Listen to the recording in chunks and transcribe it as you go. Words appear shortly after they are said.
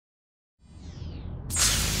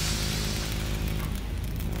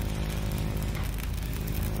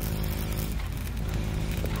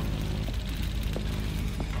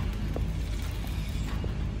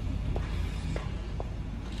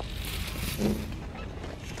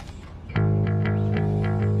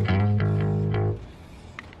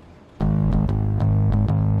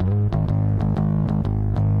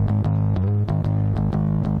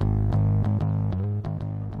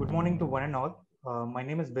and all. My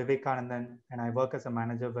name is Vivekanandan and I work as a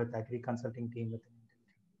manager with Agri consulting team within Intelli.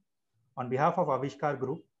 On behalf of Avishkar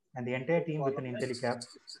Group and the entire team within IntelliCap,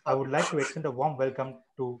 I would like to extend a warm welcome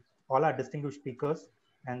to all our distinguished speakers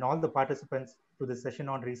and all the participants to this session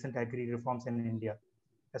on recent agri reforms in India.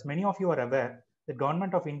 As many of you are aware, the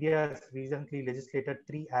government of India has recently legislated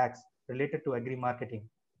 3 acts related to agri marketing.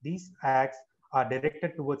 These acts are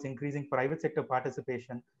directed towards increasing private sector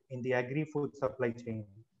participation in the agri food supply chain.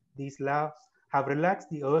 These laws have relaxed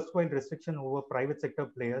the erstwhile restriction over private sector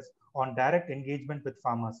players on direct engagement with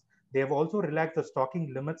farmers. They have also relaxed the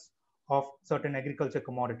stocking limits of certain agriculture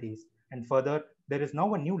commodities. And further, there is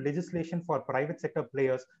now a new legislation for private sector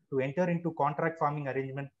players to enter into contract farming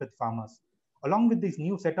arrangement with farmers. Along with this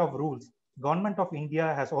new set of rules, Government of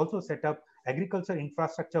India has also set up Agriculture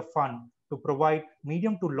Infrastructure Fund to provide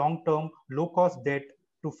medium to long-term, low-cost debt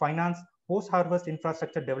to finance post-harvest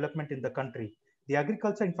infrastructure development in the country. The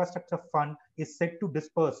Agriculture Infrastructure Fund is set to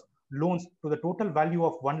disperse loans to the total value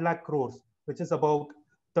of 1 lakh crores, which is about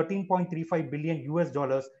 13.35 billion US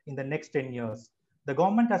dollars in the next 10 years. The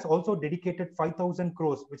government has also dedicated 5,000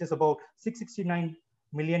 crores, which is about 669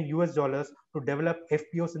 million US dollars to develop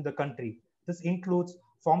FPOs in the country. This includes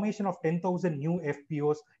formation of 10,000 new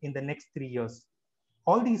FPOs in the next 3 years.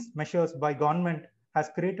 All these measures by government has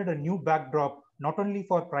created a new backdrop, not only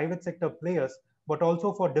for private sector players, but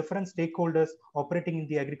also for different stakeholders operating in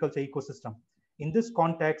the agriculture ecosystem. In this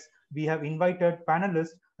context, we have invited panelists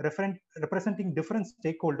representing different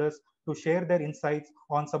stakeholders to share their insights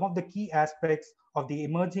on some of the key aspects of the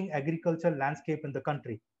emerging agriculture landscape in the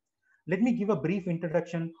country. Let me give a brief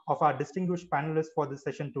introduction of our distinguished panelists for this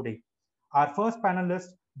session today. Our first panelist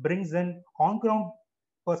brings in on-ground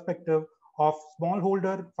perspective of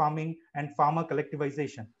smallholder farming and farmer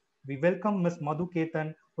collectivization. We welcome Ms. Madhu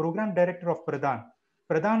Ketan, Program Director of Pradhan.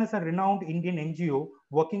 Pradhan is a renowned Indian NGO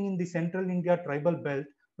working in the Central India tribal belt,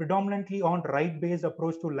 predominantly on right-based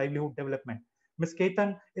approach to livelihood development. Ms.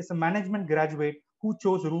 Ketan is a management graduate who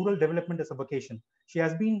chose rural development as a vocation. She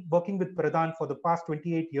has been working with Pradhan for the past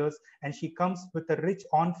 28 years and she comes with a rich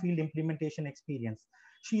on-field implementation experience.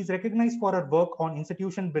 She is recognized for her work on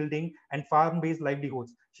institution building and farm-based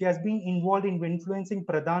livelihoods. She has been involved in influencing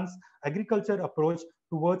Pradhan's agriculture approach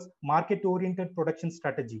towards market-oriented production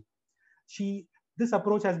strategy. This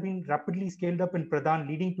approach has been rapidly scaled up in Pradhan,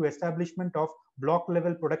 leading to establishment of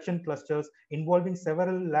block-level production clusters involving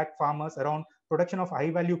several lakh farmers around production of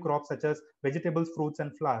high-value crops such as vegetables, fruits,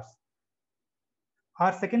 and flowers.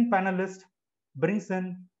 Our second panelist brings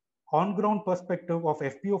in on-ground perspective of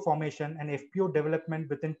FPO formation and FPO development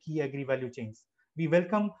within key agri value chains. We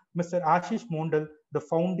welcome Mr. Ashish Mondal, the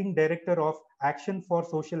founding director of Action for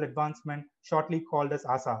Social Advancement, shortly called as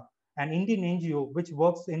ASA, an Indian NGO which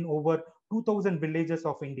works in over 2,000 villages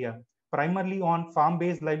of India, primarily on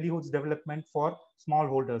farm-based livelihoods development for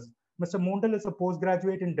smallholders. Mr. Mondal is a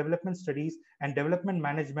postgraduate in development studies and development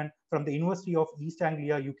management from the University of East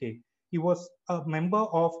Anglia, UK. He was a member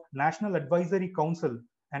of National Advisory Council,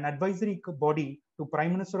 an advisory body to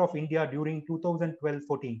Prime Minister of India during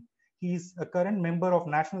 2012-14. He is a current member of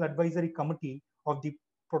National Advisory Committee of the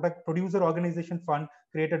Producer Organization Fund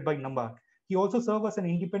created by NABARD. He also served as an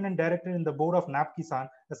independent director in the board of NAB Kisan,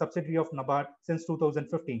 a subsidiary of NABARD, since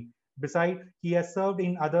 2015. Besides, he has served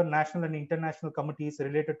in other national and international committees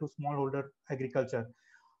related to smallholder agriculture.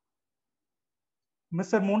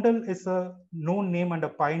 Mr. Mondal is a known name and a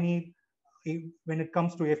pioneer when it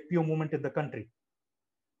comes to FPO movement in the country.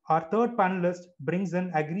 Our third panelist brings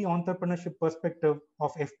in agri entrepreneurship perspective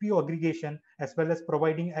of FPO aggregation as well as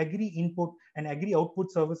providing agri input and agri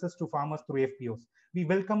output services to farmers through FPOs. We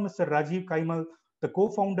welcome Mr. Rajiv Kaimal, the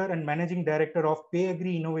co-founder and managing director of Pay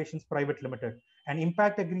Agri Innovations Private Limited, an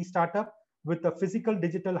impact agri startup with a physical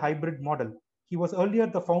digital hybrid model. He was earlier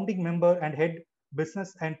the founding member and head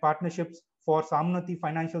business and partnerships for Samnati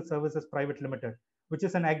Financial Services Private Limited, which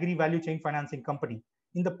is an agri value chain financing company.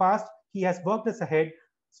 In the past, he has worked as a head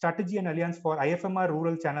strategy and alliance for IFMR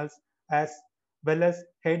rural channels as well as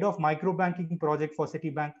head of microbanking project for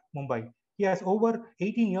Citibank Mumbai. He has over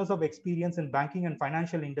 18 years of experience in banking and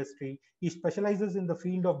financial industry. He specializes in the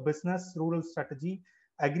field of business, rural strategy,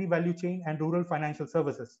 agri value chain, and rural financial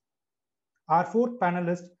services. Our fourth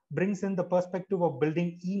panelist brings in the perspective of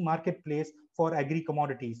building e-marketplace for agri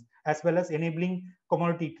commodities, as well as enabling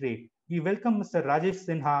commodity trade. We welcome Mr. Rajesh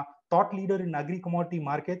Sinha, thought leader in agri commodity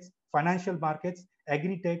markets, financial markets,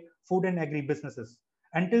 agri-tech, food and agri businesses.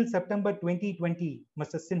 Until September 2020,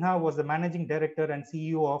 Mr. Sinha was the managing director and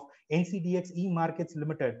CEO of NCDX E-Markets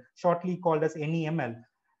Limited, shortly called as NEML.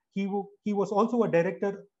 He was also a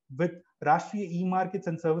director with Rashtriya E-Markets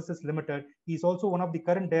and Services Limited. He is also one of the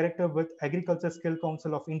current director with Agriculture Skill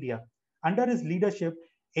Council of India. Under his leadership,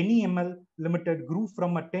 NEML Limited grew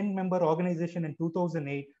from a 10-member organization in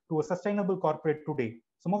 2008 to a sustainable corporate today.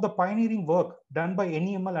 Some of the pioneering work done by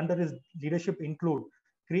NEML under his leadership include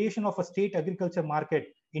creation of a state agriculture market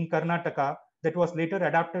in Karnataka that was later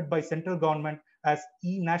adopted by central government as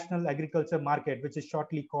E-National Agriculture Market, which is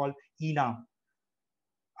shortly called ENAM.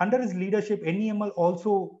 Under his leadership, NEML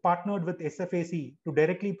also partnered with SFAC to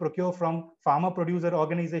directly procure from farmer producer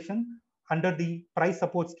organization under the price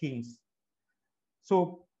support schemes.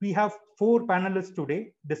 So we have 4 panelists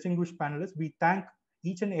today, distinguished panelists. We thank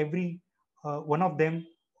each and every one of them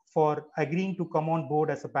for agreeing to come on board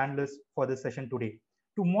as a panelist for this session today.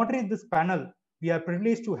 To moderate this panel, we are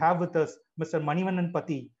privileged to have with us Mr. Manivannan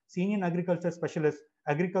Pati, Senior Agriculture Specialist,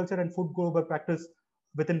 Agriculture and Food Global Practice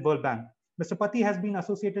within World Bank. Mr. Pati has been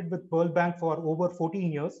associated with World Bank for over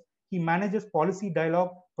 14 years. He manages policy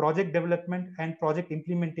dialogue, project development, and project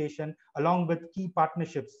implementation along with key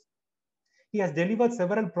partnerships. He has delivered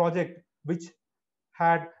several projects which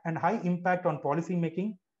had a high impact on policy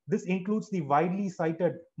making. This includes the widely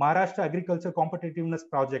cited Maharashtra Agriculture Competitiveness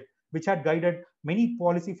Project, which had guided many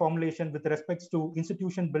policy formulation with respects to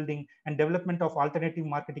institution building and development of alternative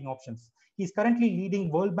marketing options. He is currently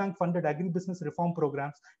leading World Bank funded agribusiness reform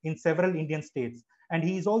programs in several Indian states. And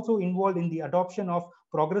he is also involved in the adoption of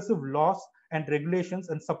progressive laws and regulations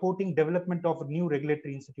and supporting development of new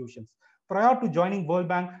regulatory institutions. Prior to joining World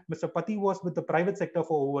Bank, Mr. Pati was with the private sector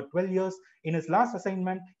for over 12 years. In his last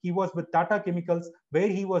assignment, he was with Tata Chemicals, where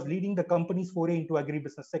he was leading the company's foray into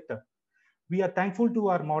agribusiness sector. We are thankful to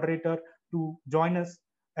our moderator to join us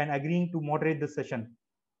and agreeing to moderate this session.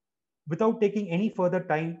 Without taking any further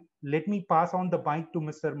time, let me pass on the mic to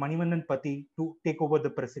Mr. Manivannan Pati to take over the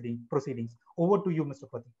proceedings. Over to you, Mr.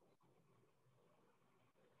 Pati.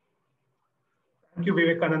 Thank you,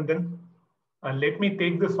 Vivekanandan. Let me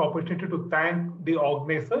take this opportunity to thank the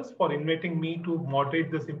organizers for inviting me to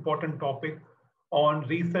moderate this important topic on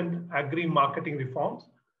recent agri-marketing reforms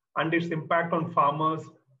and its impact on farmers,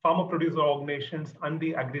 farmer producer organizations, and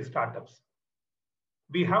the agri startups.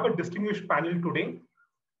 We have a distinguished panel today.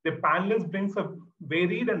 The panelists brings a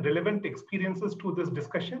varied and relevant experiences to this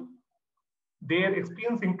discussion. Their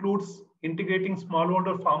experience includes integrating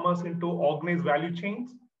smallholder farmers into organized value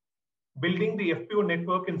chains, building the FPO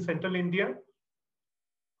network in central India,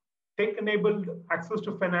 tech-enabled access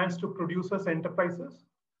to finance to producers' enterprises,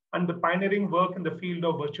 and the pioneering work in the field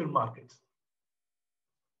of virtual markets.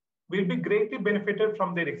 Will be greatly benefited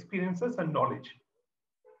from their experiences and knowledge.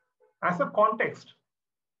 As a context,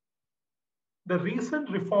 the recent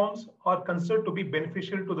reforms are considered to be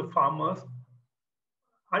beneficial to the farmers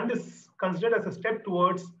and is considered as a step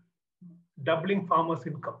towards doubling farmers'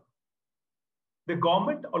 income. The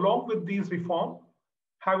government, along with these reforms,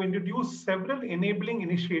 have introduced several enabling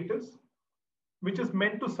initiatives, which is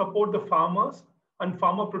meant to support the farmers and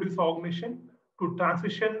farmer producer organization to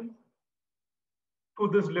transition to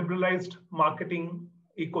this liberalized marketing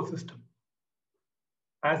ecosystem.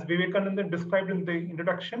 As Vivekanandan described in the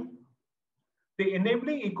introduction, the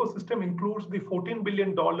enabling ecosystem includes the $14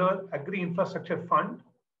 billion Agri Infrastructure Fund,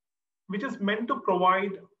 which is meant to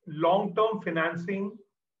provide long-term financing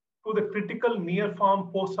to the critical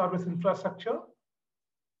near-farm post-harvest infrastructure,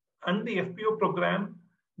 and the FPO program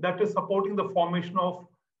that is supporting the formation of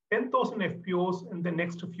 10,000 FPOs in the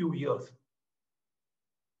next few years.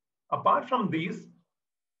 Apart from these,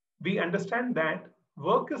 we understand that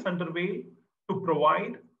work is underway to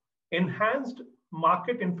provide enhanced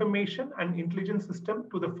market information and intelligence system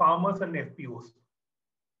to the farmers and FPOs.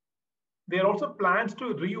 There are also plans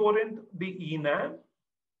to reorient the ENAM,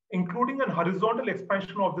 including a horizontal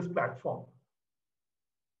expansion of this platform.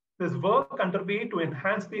 There's work underway to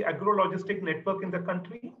enhance the agro-logistic network in the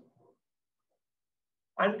country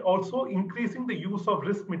and also increasing the use of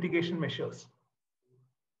risk mitigation measures.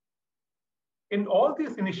 In all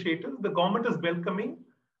these initiatives, the government is welcoming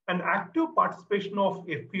an active participation of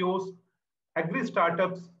FPOs, agri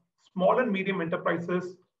startups, small and medium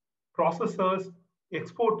enterprises, processors,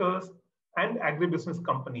 exporters, and agribusiness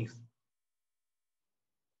companies.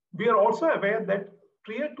 We are also aware that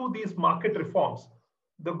prior to these market reforms,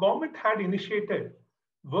 the government had initiated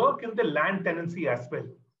work in the land tenancy as well.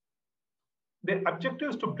 The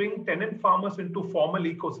objective is to bring tenant farmers into formal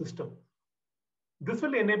ecosystem. This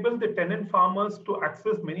will enable the tenant farmers to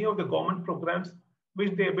access many of the government programs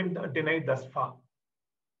which they have been denied thus far.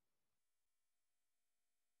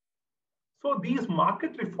 So these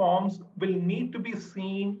market reforms will need to be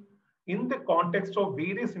seen in the context of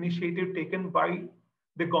various initiatives taken by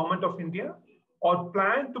the government of India or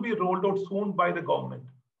planned to be rolled out soon by the government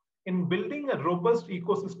in building a robust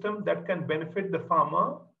ecosystem that can benefit the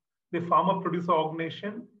farmer producer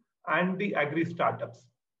organization, and the Agri startups.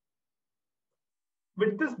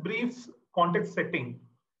 With this brief context setting,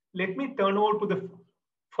 let me turn over to the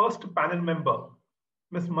first panel member,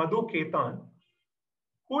 Ms. Madhu Ketan,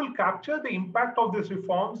 who will capture the impact of these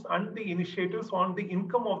reforms and the initiatives on the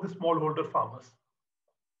income of the smallholder farmers.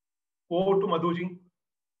 Over to Madhuji.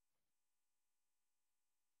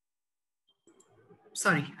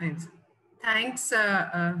 Sorry, thanks,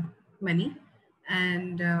 Mani,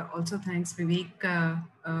 and also thanks, Vivek,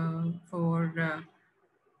 for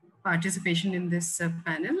participation in this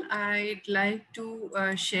panel. I'd like to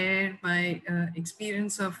share my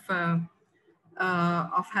experience of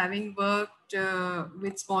having worked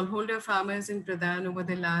with smallholder farmers in Pradhan over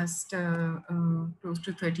the last close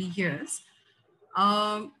to 30 years.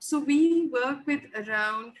 So we work with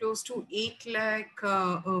around close to 8 lakh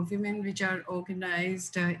women which are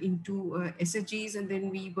organized into SHGs, and then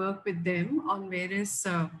we work with them on various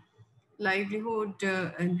livelihood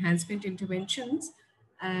enhancement interventions,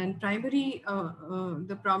 and primary,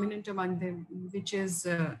 the prominent among them, which is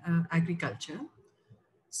agriculture.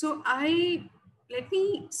 So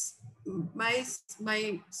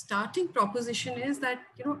my starting proposition is that,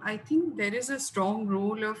 I think there is a strong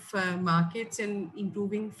role of markets in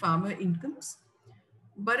improving farmer incomes.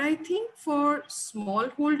 But I think for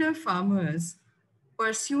smallholder farmers,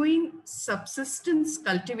 pursuing subsistence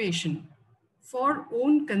cultivation for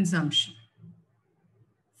own consumption,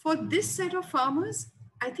 for this set of farmers,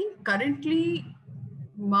 I think currently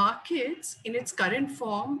markets in its current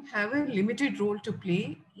form have a limited role to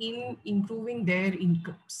play in improving their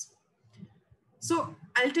incomes. So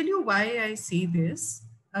I'll tell you why I say this.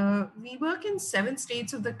 We work in 7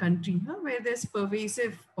 states of the country where there's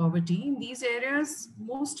pervasive poverty. In these areas,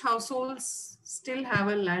 most households still have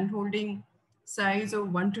a landholding size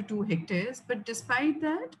of 1 to 2 hectares. But despite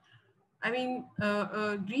that, I mean,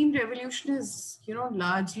 green revolution is,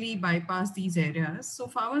 largely bypassed these areas. So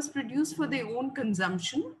farmers produce for their own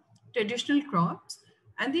consumption traditional crops,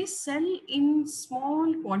 and they sell in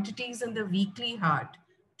small quantities in the weekly heart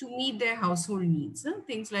to meet their household needs.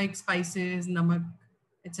 Things like spices, namak,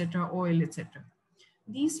 etc., oil, etc.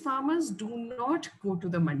 These farmers do not go to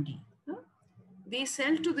the mandi. They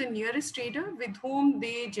sell to the nearest trader with whom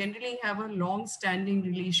they generally have a long-standing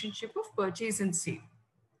relationship of purchase and sale.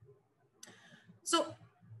 So,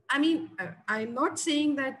 I mean, I'm not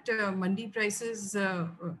saying that mandi prices,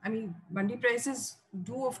 mandi prices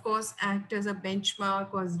do, of course, act as a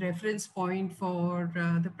benchmark or as reference point for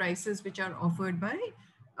the prices which are offered by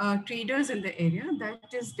traders in the area.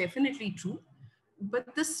 That is definitely true.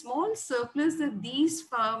 But the small surplus that these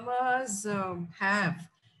farmers have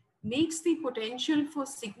makes the potential for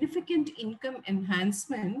significant income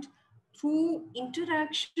enhancement through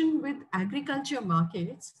interaction with agriculture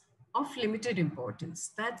markets of limited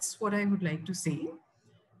importance. That's what I would like to say.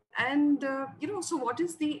 And, so what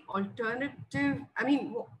is the alternative? I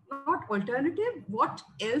mean, not alternative, what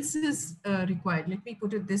else is required? Let me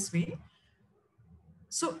put it this way.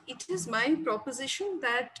 So it is my proposition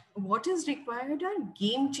that what is required are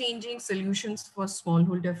game-changing solutions for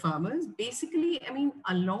smallholder farmers. Basically, I mean,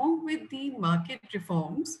 along with the market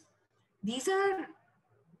reforms, these are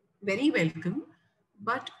very welcome.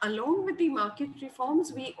 But along with the market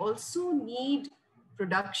reforms, we also need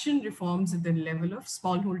production reforms at the level of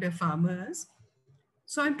smallholder farmers.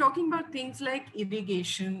 So I'm talking about things like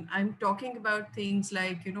irrigation. I'm talking about things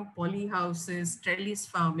like, poly houses, trellis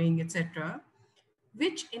farming, etc.,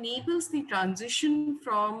 which enables the transition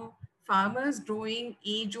from farmers growing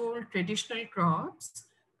age-old traditional crops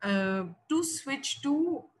to switch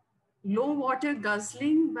to low water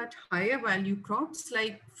guzzling but higher value crops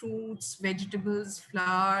like fruits, vegetables,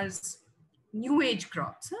 flowers, new age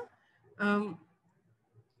crops.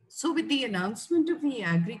 So with the announcement of the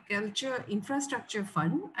Agriculture Infrastructure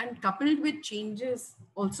Fund and coupled with changes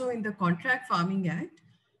also in the Contract Farming Act,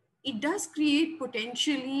 it does create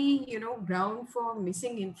potentially, ground for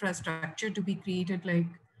missing infrastructure to be created, like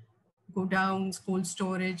godowns, cold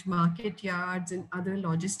storage, market yards, and other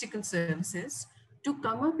logistical services to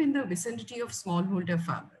come up in the vicinity of smallholder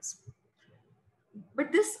farmers.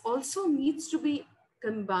 But this also needs to be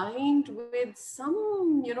combined with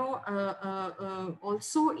some,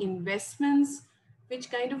 also investments which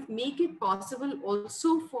kind of make it possible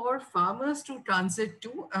also for farmers to transit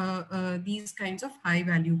to these kinds of high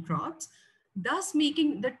value crops. Thus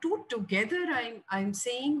making the two together, I'm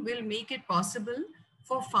saying, will make it possible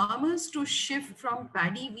for farmers to shift from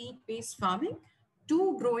paddy wheat based farming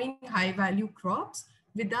to growing high value crops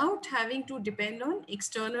without having to depend on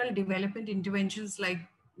external development interventions like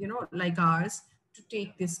ours to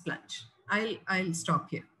take this plunge. I'll stop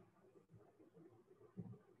here.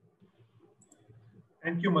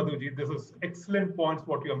 Thank you, Madhuji. This is excellent points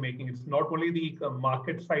what you're making. It's not only the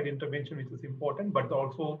market side intervention which is important, but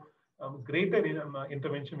also greater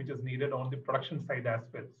intervention which is needed on the production side as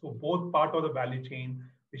well. So both part of the value chain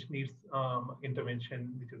which needs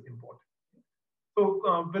intervention, which is important. So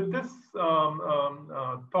with this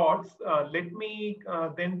thoughts, let me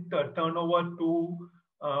then turn over to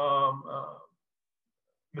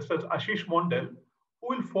Mr. Ashish Mondal, who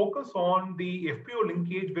will focus on the FPO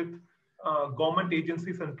linkage with government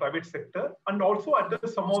agencies and private sector, and also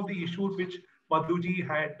address some of the issues which Madhuji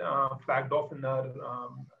had flagged off in her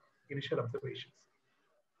initial observations.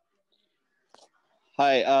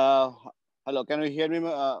 Hi, hello, can you hear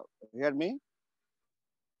me?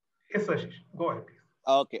 Yes, Ashish, go ahead, please.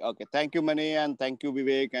 Okay. Thank you, Mani, and thank you,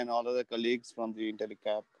 Vivek, and all other colleagues from the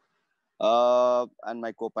IntelliCap and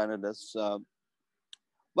my co-panelists.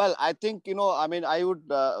 Well, I think, I mean, I would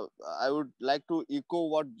like to echo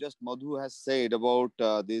what just Madhu has said about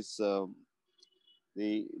this,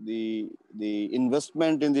 the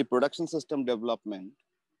investment in the production system development.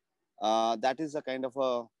 That is a kind of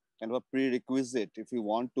a prerequisite if you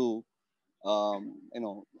want to,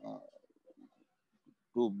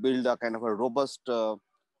 to build a kind of a robust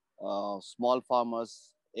small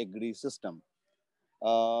farmers agri system.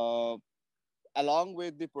 Along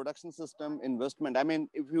with the production system investment, I mean,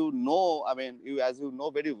 if you know, I mean, as you know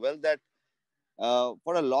very well that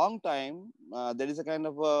for a long time, there is a kind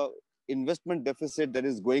of a investment deficit that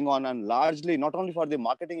is going on, and largely not only for the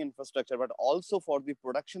marketing infrastructure, but also for the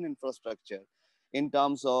production infrastructure in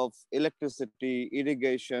terms of electricity,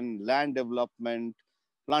 irrigation, land development,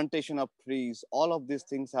 plantation of trees. All of these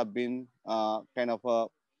things have been kind of a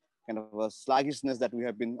sluggishness that we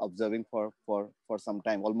have been observing for some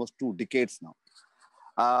time, almost 2 decades now.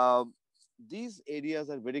 These areas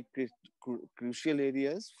are very crucial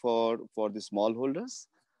areas for the smallholders,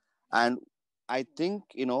 and I think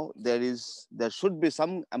there should be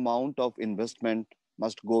some amount of investment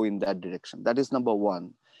must go in that direction. That is number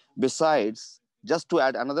one. Besides, just to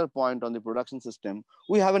add another point on the production system,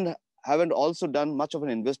 we haven't also done much of an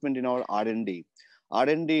investment in our R&D.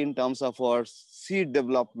 R&D in terms of our seed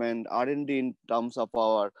development, R&D in terms of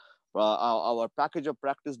our package of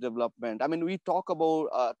practice development. I mean, we talk a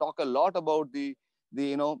lot about the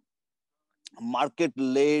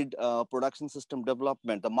market-led production system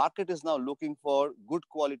development. The market is now looking for good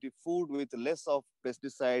quality food with less of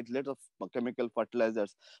pesticides, less of chemical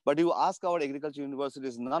fertilizers. But you ask our agriculture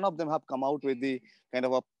universities, none of them have come out with the kind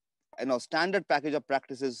of a standard package of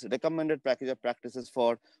practices, recommended package of practices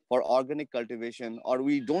for organic cultivation, or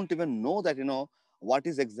we don't even know that what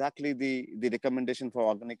is exactly the recommendation for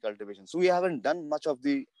organic cultivation. So we haven't done much of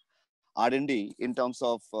the R&D in terms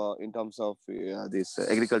of this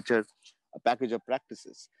agriculture package of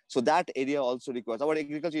practices. So that area also requires. Our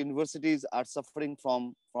agriculture universities are suffering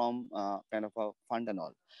from kind of a fund and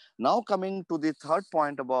all. Now coming to the third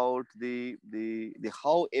point about the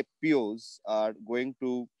how FPOs are going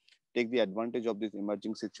to take the advantage of this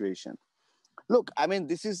emerging situation. Look, I mean,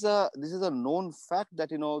 this is a known fact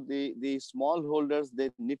that the smallholders, they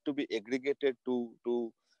need to be aggregated to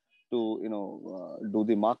do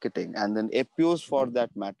the marketing, and then FPOs for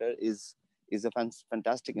that matter is a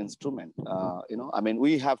fantastic instrument. I mean,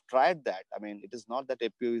 we have tried that. I mean, it is not that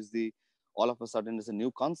FPO is all of a sudden is a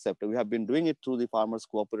new concept. We have been doing it through the farmers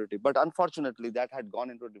cooperative, but unfortunately that had gone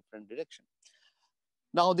into a different direction.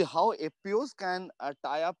 Now, how FPOs can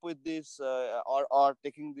tie up with this or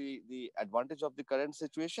taking the advantage of the current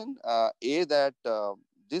situation, that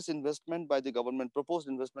this investment by the government, proposed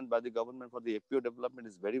investment by the government for the FPO development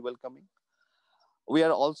is very welcoming. We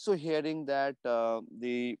are also hearing that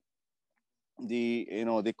the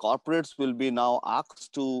corporates will be now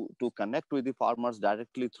asked to connect with the farmers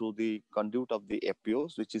directly through the conduit of the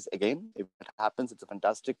FPOs, which is, again, if it happens, it's a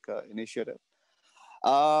fantastic initiative.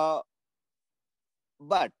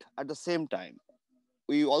 But at the same time,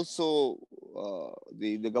 we also,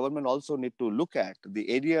 the government also need to look at the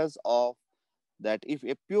areas of that if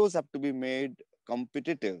FPOs have to be made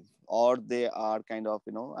competitive, or they are kind of,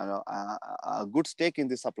 a good stake in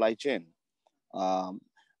the supply chain,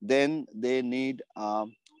 then they need a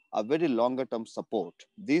very longer term support.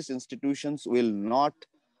 These institutions will not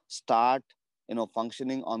start,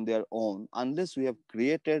 functioning on their own unless we have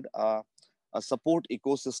created a support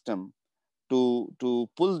ecosystem to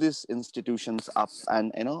pull these institutions up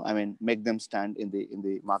and make them stand in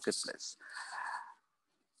the marketplace.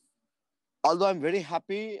 Although I'm very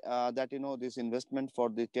happy that this investment for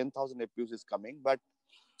the 10,000 FPOs is coming, but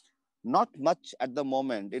not much at the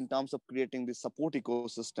moment in terms of creating the support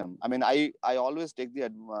ecosystem. I mean, I always take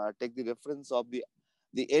the reference of the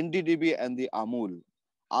NDDB and the AMUL.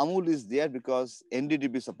 Amul is there because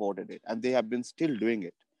NDDB supported it, and they have been still doing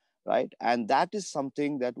it, right? And that is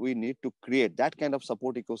something that we need to create, that kind of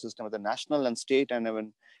support ecosystem at the national and state and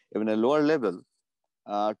even a lower level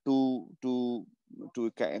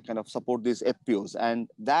to kind of support these FPOs, and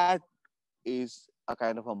that is a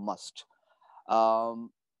kind of a must.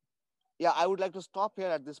 Yeah, I would like to stop here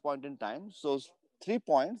at this point in time. So 3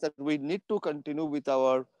 points: that we need to continue with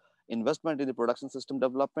our investment in the production system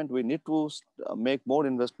development. We need to make more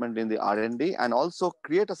investment in the R&D, and also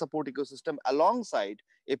create a support ecosystem alongside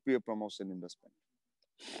FPO promotion investment.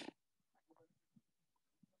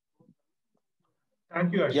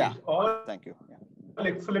 Thank you, Ashish. Yeah, thank you. Yeah. All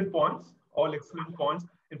excellent points. All excellent points.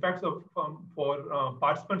 In fact, so for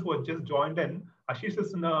participants who have just joined in, Ashish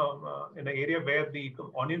is in an area where the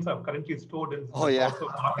onions are currently stored and also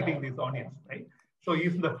marketing these onions, right? So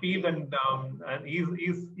he's in the field, and he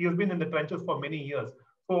has been in the trenches for many years.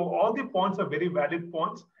 So all the points are very valid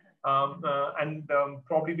points, and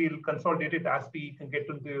probably we'll consolidate it as we can get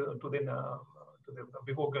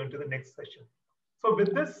before going to the next session. So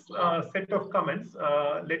with this set of comments,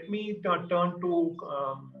 let me turn to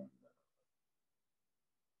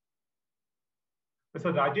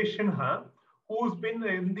Mr. Rajesh Sinha, who's been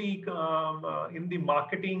in the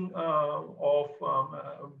marketing of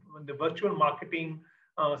the virtual marketing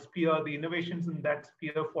sphere, the innovations in that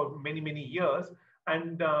sphere for many years.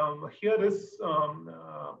 And here is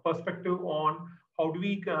perspective on how do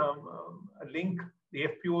we link the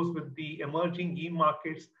FPOs with the emerging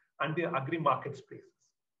e-markets and the agri market spaces.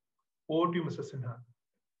 Over to you, Mr. Sinha.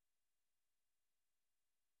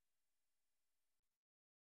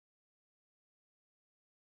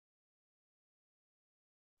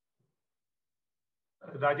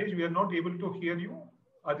 Rajesh, we are not able to hear you.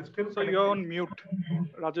 Are you still? So you're on mute,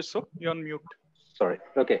 Rajesh. So you're on mute. Sorry.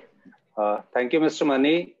 Okay. Thank you, Mr.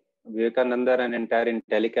 Mani, Vivekananda, and entire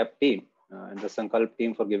IntelliCap team and the Sankalp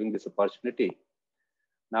team for giving this opportunity.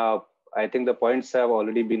 Now, I think the points have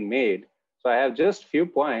already been made. So I have just few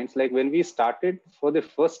points. Like when we started for the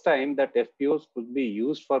first time that FPOs could be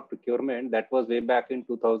used for procurement, that was way back in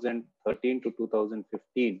 2013 to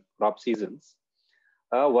 2015 crop seasons.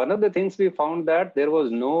 One of the things we found that there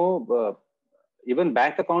was no, even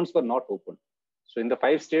bank accounts were not open. So in the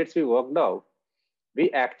 5 states we worked out,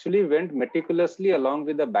 we actually went meticulously along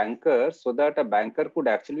with the banker so that a banker could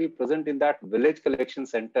actually be present in that village collection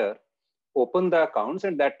center, open the accounts,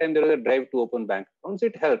 and that time there was a drive to open bank accounts.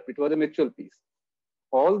 It helped. It was a mutual piece.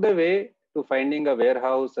 All the way to finding a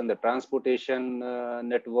warehouse and the transportation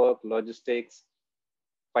network, logistics,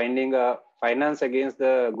 finding a finance against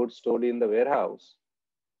the goods stored in the warehouse.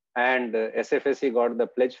 And SFSC got the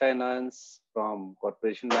pledge finance from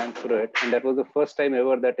Corporation Bank for it. And that was the first time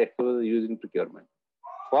ever that FPO was used in procurement.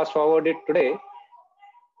 Fast forward it today,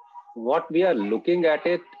 what we are looking at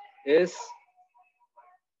it is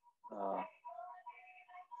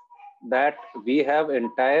that we have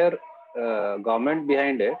entire government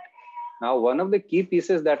behind it. Now, one of the key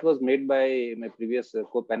pieces that was made by my previous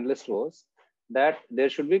co-panelist was that there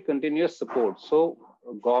should be continuous support. So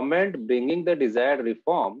government bringing the desired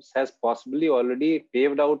reforms has possibly already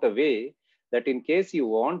paved out a way that in case you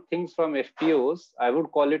want things from FPOs, I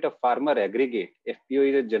would call it a farmer aggregate. FPO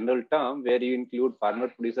is a general term where you include farmer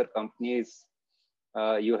producer companies,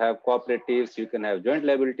 you have cooperatives, you can have joint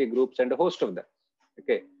liability groups and a host of them.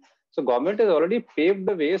 Okay. So government has already paved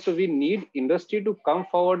the way. So we need industry to come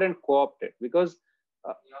forward and co-opt it, because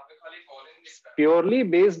purely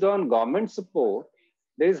based on government support,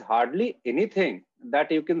 there is hardly anything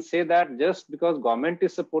that you can say that just because government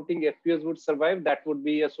is supporting FPOs would survive. That would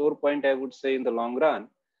be a sore point, I would say, in the long run.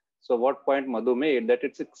 So what point Madhu made, that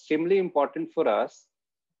it's extremely important for us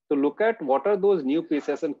to look at what are those new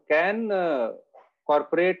pieces and can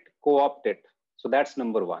corporate co-opt it. So that's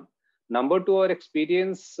number one. Number two, our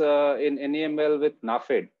experience in NEML with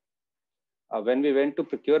NAFED. When we went to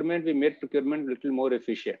procurement, we made procurement a little more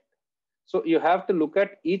efficient. So you have to look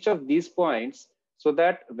at each of these points so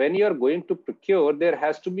that when you are going to procure, there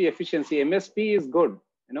has to be efficiency. MSP is good,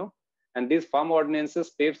 you know, and these farm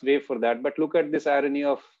ordinances paves way for that. But look at this irony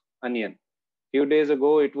of onion. Few days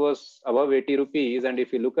ago, it was above 80 rupees. And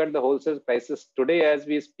if you look at the wholesale prices today, as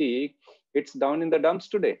we speak, it's down in the dumps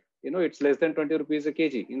today. You know, it's less than 20 rupees a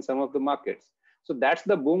kg in some of the markets. So that's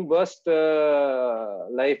the boom bust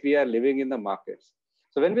life we are living in the markets.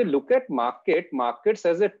 So when we look at markets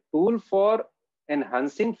as a tool for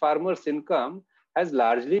enhancing farmers' income has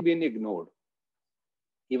largely been ignored.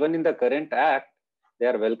 Even in the current act, they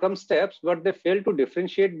are welcome steps, but they fail to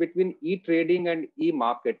differentiate between e-trading and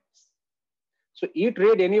e-markets. So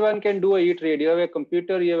e-trade, anyone can do a e-trade. You have a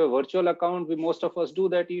computer, you have a virtual account. Most of us do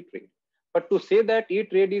that e-trade. But to say that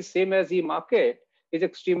e-trade is same as e-market is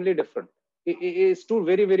extremely different. It's two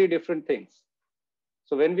very, very different things.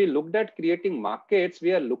 So when we looked at creating markets,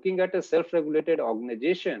 we are looking at a self-regulated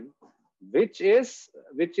organization, which is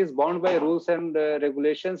bound by rules and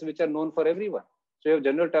regulations which are known for everyone. So you have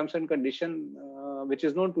general terms and condition which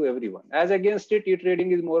is known to everyone. As against it,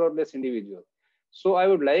 e-trading is more or less individual. So I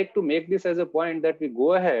would like to make this as a point that we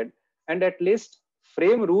go ahead and at least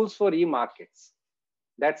frame rules for e-markets.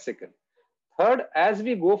 That's second. Third, as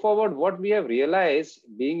we go forward, what we have realized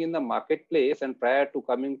being in the marketplace and prior to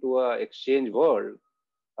coming to a exchange world,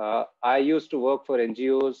 I used to work for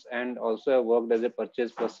NGOs and also have worked as a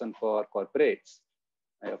purchase person for corporates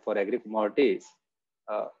for agri commodities.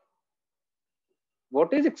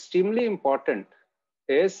 What is extremely important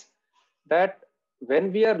is that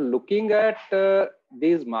when we are looking at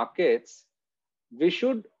these markets, we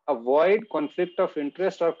should avoid conflict of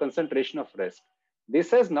interest or concentration of risk. This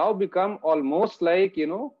has now become almost like,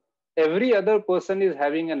 every other person is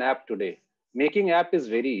having an app today. Making app is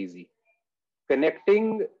very easy.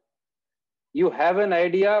 Connecting, you have an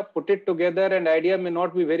idea, put it together, and idea may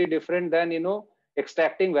not be very different than,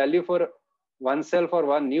 extracting value for oneself or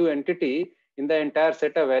one new entity in the entire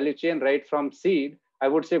set of value chain, right from seed. I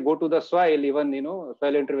would say go to the soil, even,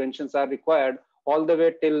 soil interventions are required all the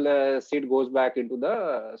way till seed goes back into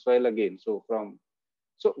the soil again. So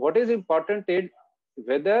what is important is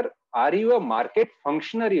whether are you a market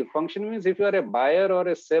functionary? Function means if you are a buyer or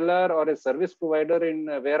a seller or a service provider in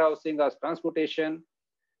warehousing or transportation,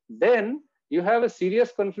 then you have a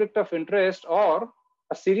serious conflict of interest or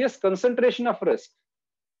a serious concentration of risk,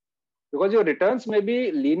 because your returns may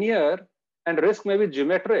be linear and risk may be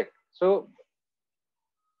geometric. So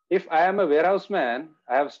if I am a warehouse man,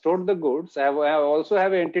 I have stored the goods, I also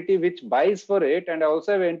have an entity which buys for it, and I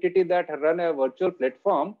also have an entity that run a virtual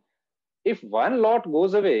platform. If one lot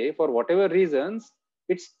goes away for whatever reasons,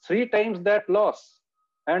 it's 3 times that loss,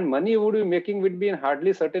 and money would be making would be in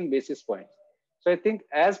hardly certain basis points. So I think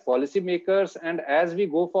as policymakers and as we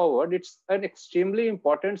go forward, it's an extremely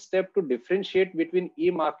important step to differentiate between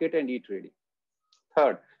e-market and e-trading.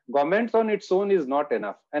 Third, governments on its own is not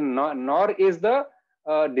enough, and nor is the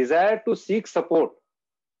desire to seek support.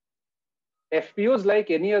 FPOs,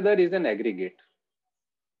 like any other, is an aggregate,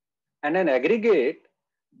 and an aggregate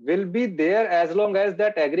will be there as long as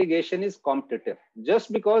that aggregation is competitive.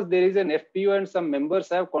 Just because there is an FPO and some members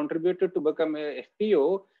have contributed to become a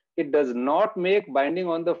FPO, it does not make binding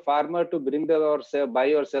on the farmer to bring the or sell,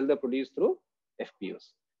 buy or sell the produce through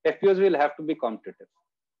FPOs. FPOs will have to be competitive.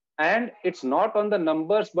 And it's not on the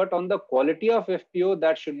numbers, but on the quality of FPO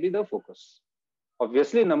that should be the focus.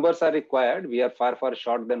 Obviously, numbers are required. We are far, far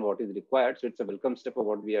short than what is required. So it's a welcome step of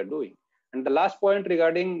what we are doing. And the last point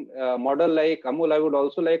regarding model like Amul, I would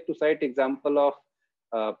also like to cite example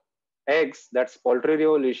of eggs. That's poultry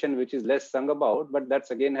revolution, which is less sung about, but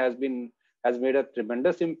that's again has made a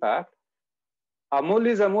tremendous impact. Amul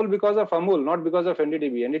is Amul because of Amul, not because of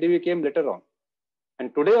NDDB. NDDB came later on.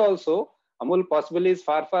 And today also, Amul possibly is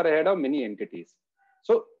far, far ahead of many entities.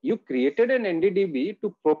 So you created an NDDB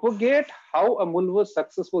to propagate how Amul was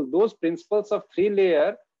successful. Those principles of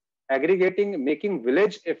 3-layer aggregating, making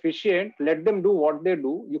village efficient, let them do what they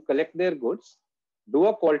do. You collect their goods, do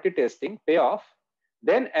a quality testing, pay off,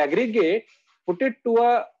 then aggregate, put it to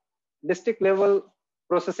a district level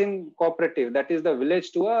processing cooperative, that is the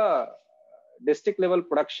village to a district level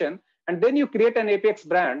production, and then you create an apex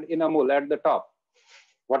brand in Amul at the top.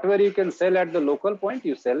 Whatever you can sell at the local point,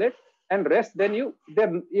 you sell it, and rest then you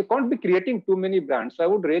can't be creating too many brands. So I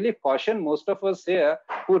would really caution most of us here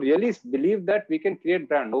who really believe that we can create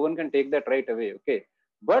brand. No one can take that right away, okay?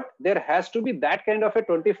 But there has to be that kind of a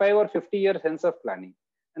 25 or 50-year sense of planning.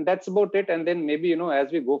 And that's about it. And then maybe,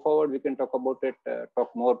 as we go forward, we can talk about it,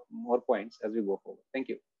 talk more points as we go forward. Thank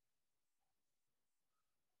you.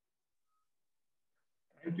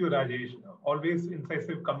 Thank you, Rajesh. Always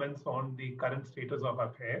incisive comments on the current status of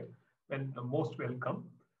affair, when most welcome.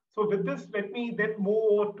 So with this, let me then move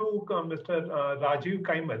over to Mr. Rajiv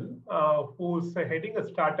Kaimal, who's heading a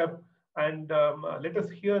startup, and let us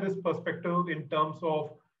hear his perspective in terms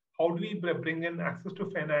of how do we bring in access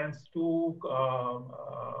to finance to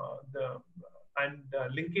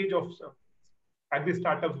linkage of agri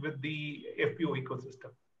startups with the FPO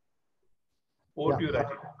ecosystem. Over to you,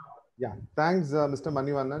 Rajiv. Yeah, thanks, Mr.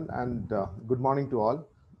 Manivannan, and good morning to all.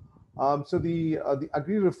 So the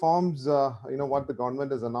agri reforms, what the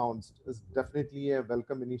government has announced is definitely a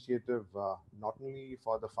welcome initiative, not only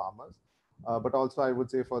for the farmers, but also I would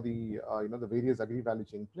say for the the various agri value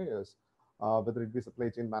chain players, whether it be supply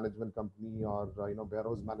chain management company or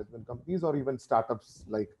warehouse management companies or even startups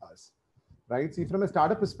like us. right? See, from a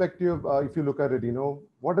startup perspective, if you look at it,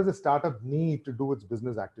 what does a startup need to do its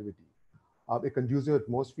business activity? A conducive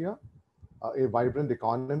atmosphere, a vibrant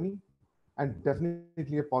economy, and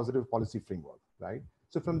definitely a positive policy framework, right?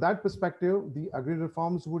 So from that perspective, the agri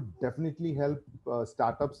reforms would definitely help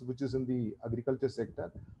startups, which is in the agriculture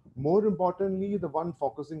sector. More importantly, the one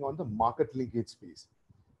focusing on the market linkage space,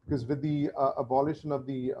 because with the abolition of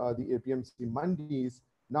the APMC mandis,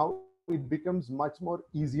 now it becomes much more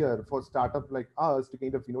easier for startup like us to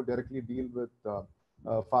kind of directly deal with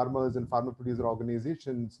farmers and farmer producer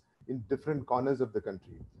organizations in different corners of the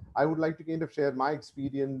country. I would like to kind of share my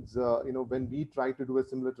experience. When we tried to do a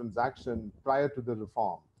similar transaction prior to the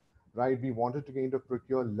reform, right? We wanted to kind of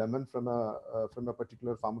procure lemon from a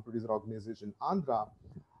particular farmer producer organization, Andhra.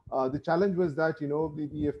 The challenge was that the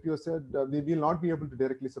FPO said we will not be able to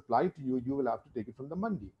directly supply to you. You will have to take it from the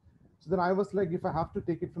mandi. So then I was like, if I have to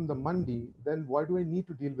take it from the mandi, then why do I need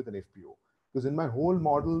to deal with an FPO? Because in my whole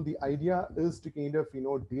model, the idea is to kind of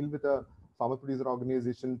deal with a farmer producer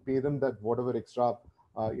organization, pay them that whatever extra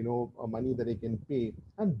money that they can pay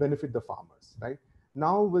and benefit the farmers, right?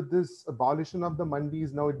 Now with this abolition of the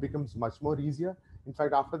mandis, now it becomes much more easier. In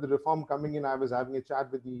fact, after the reform coming in, I was having a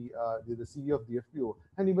chat with the CEO of the FPO,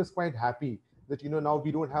 and he was quite happy that now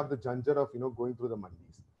we don't have the junjar of going through the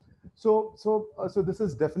mandis. So this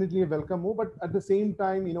is definitely a welcome move, but at the same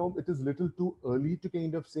time, it is little too early to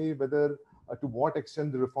kind of say whether to what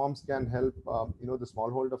extent the reforms can help the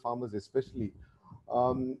smallholder farmers, especially.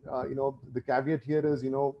 The caveat here is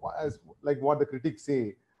as like what the critics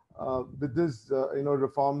say. With this,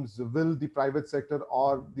 reforms, will the private sector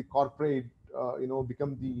or the corporate,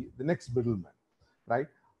 become the next middleman, right?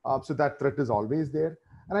 So that threat is always there.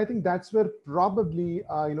 And I think that's where probably,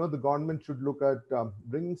 the government should look at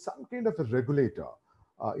bringing some kind of a regulator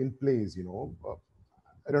in place,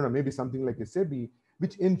 I don't know, maybe something like a SEBI,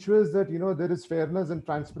 which ensures that, there is fairness and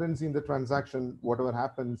transparency in the transaction, whatever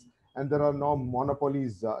happens, and there are no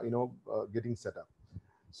monopolies, getting set up.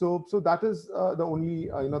 So that is the only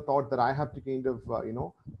thought that I have to kind of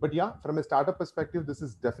But yeah, from a startup perspective, this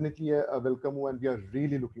is definitely a welcome move, and we are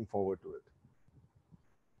really looking forward to it.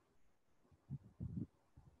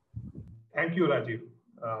 Thank you, Rajiv.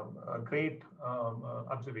 Great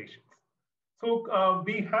observations. So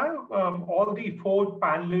we have all the four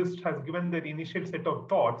panelists has given their initial set of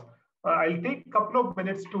thoughts. I'll take a couple of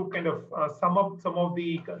minutes to kind of sum up some of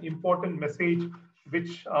the important message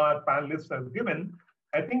which our panelists have given.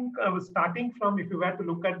 I think starting from, if you were to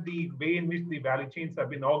look at the way in which the value chains have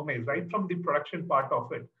been organized, right from the production part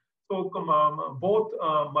of it. So both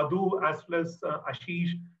Madhu as well as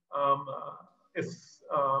Ashish is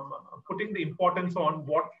putting the importance on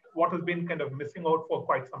what has been kind of missing out for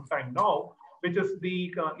quite some time now, which is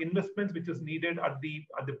the investments which is needed at the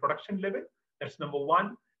production level. That's number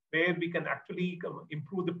one, where we can actually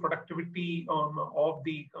improve the productivity of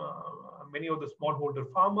the many of the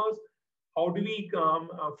smallholder farmers. How do we,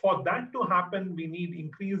 for that to happen, we need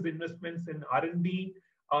increased investments in R&D.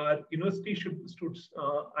 University should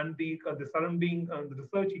and the surrounding the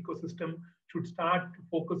research ecosystem should start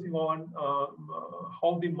focusing on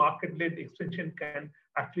how the market-led extension can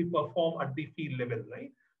actually perform at the field level,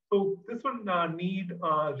 right? So this will need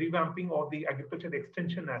revamping of the agriculture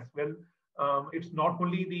extension as well. It's not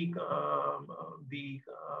only the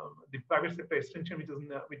private sector extension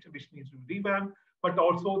which needs to be revamped, but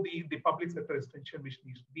also the public sector extension which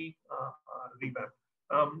needs to be revamped.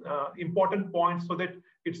 Important points, so that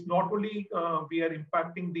it's not only we are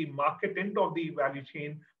impacting the market end of the value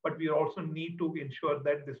chain, but we also need to ensure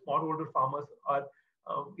that the smallholder farmers are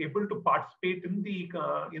able to participate in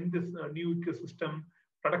this new ecosystem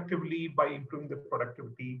productively by improving the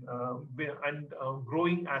productivity and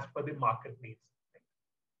growing as per the market needs.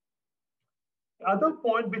 The other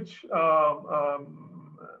point which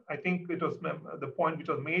I think it was the point which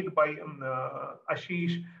was made by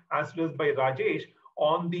Ashish as well as by Rajesh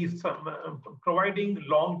on these providing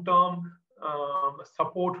long-term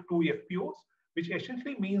support to FPOs, which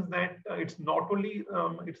essentially means that it's not only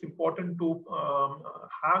it's important to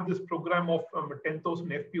have this program of 10,000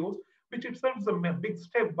 FPOs, which itself is a big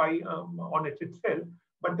step on it itself,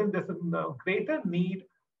 but then there's a greater need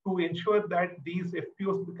to ensure that these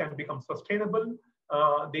FPOs can become sustainable,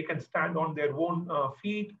 they can stand on their own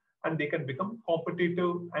feet, and they can become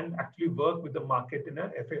competitive and actually work with the market in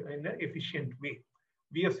an efficient way.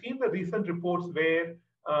 We have seen the recent reports where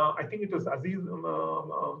I think it was Aziz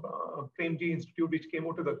Premji Institute which came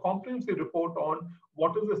out with a comprehensive report on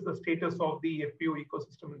what is the status of the FPO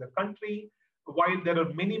ecosystem in the country. While there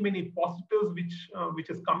are many positives which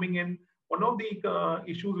is coming in, one of the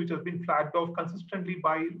issues which has been flagged off consistently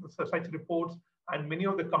by such reports and many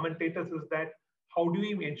of the commentators is that how do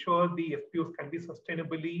we ensure the FPOs can be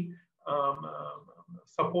sustainably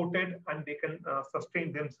supported and they can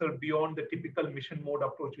sustain themselves beyond the typical mission mode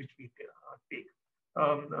approach which we take.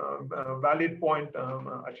 Valid point,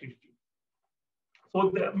 Ashish.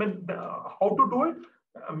 So how to do it?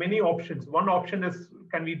 Many options. One option is,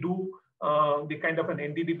 can we do the kind of an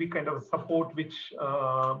NDDB kind of support which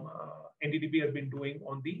NDDB has been doing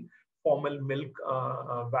on the formal milk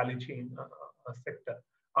value chain sector.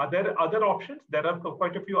 Are there other options? There are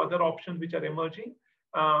quite a few other options which are emerging.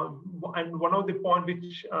 And one of the points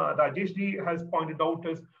which Rajesh ji has pointed out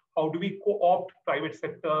is how do we co-opt private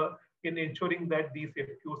sector in ensuring that these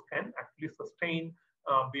FPOs can actually sustain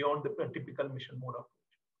beyond the typical mission mode approach.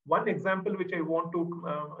 One example which I want to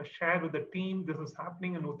share with the team, this is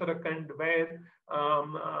happening in Uttarakhand where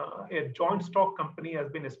a joint stock company has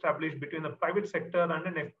been established between the private sector and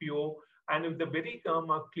an FPO, and with a very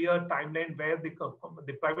clear timeline where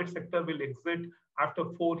the private sector will exit after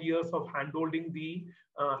 4 years of handholding the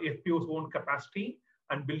FPO's own capacity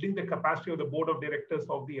and building the capacity of the board of directors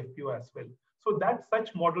of the FPO as well. So that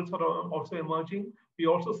such models are also emerging.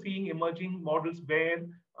 We're also seeing emerging models where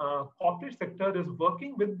corporate sector is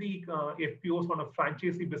working with the FPOs on a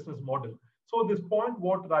franchisee business model. So this point,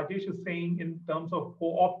 what Rajesh is saying in terms of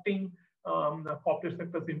co-opting the corporate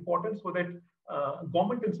sector is important so that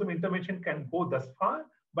government intervention can go thus far,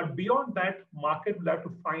 but beyond that, market will have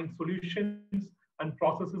to find solutions and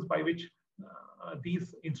processes by which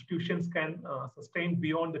these institutions can sustain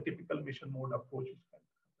beyond the typical mission mode approach.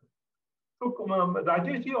 So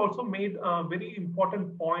Rajesh ji also made a very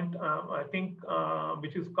important point, I think,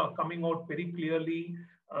 which is coming out very clearly,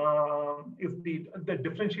 is the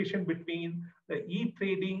differentiation between the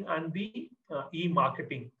e-trading and the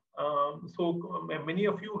e-marketing. So many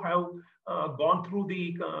of you have gone through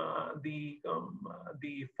the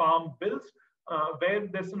farm bills where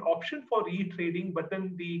there's an option for e-trading, but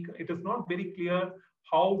then it is not very clear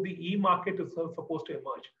how the e-market is supposed to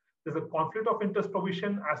emerge. There's a conflict of interest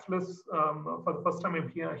provision as well as, for the first time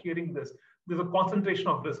I'm hearing this, there's a concentration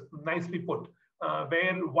of risk, nicely put,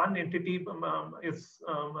 where one entity is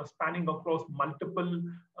spanning across multiple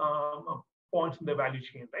points in the value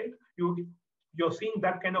chain, right? You're seeing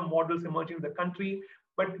that kind of models emerging in the country,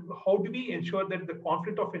 but how do we ensure that the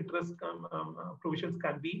conflict of interest provisions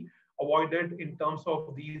can be avoided in terms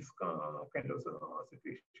of these kind of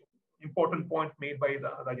situations? Important point made by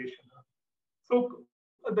Rajesh. So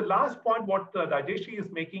the last point what Rajesh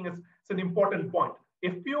is making is it's an important point.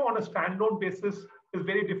 FPO on a standalone basis is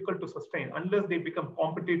very difficult to sustain unless they become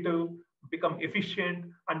competitive, become efficient,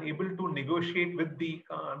 and able to negotiate with the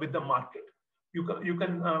market. You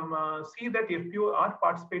can see that FPO are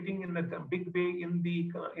participating in a big way in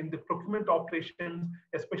the procurement operations,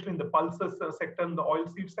 especially in the pulses sector and the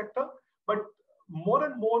oilseed sector. But more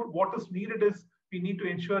and more, what is needed is we need to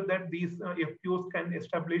ensure that these FPOs can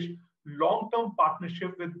establish long-term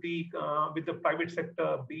partnership with the private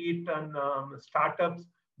sector, be it an startups,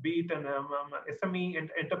 be it an SME and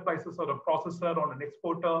enterprises or a processor or an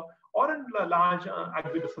exporter or in large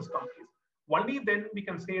agribusiness companies. Only then we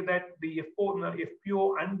can say that the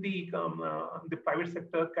FPO and the private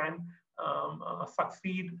sector can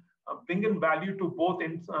succeed, bring in value to both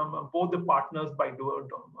the partners by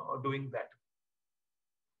doing that.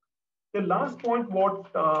 The last point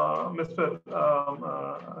what Mr.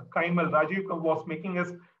 Kaimal Rajiv was making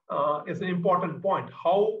is an important point.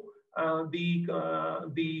 How the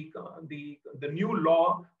new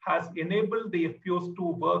law has enabled the FPOs to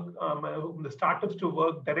work, the startups to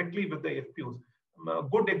work directly with the FPOs. A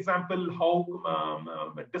good example how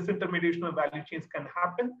disintermediation of value chains can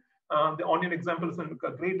happen. The onion example is a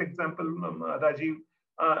great example, Rajiv.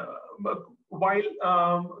 While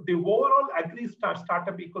the overall agri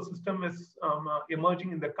startup ecosystem is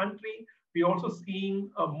emerging in the country, we're also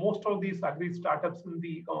seeing most of these agri startups in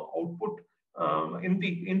the output, in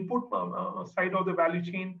the input side of the value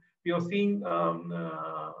chain. We are seeing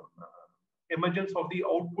emergence of the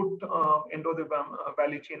output end of the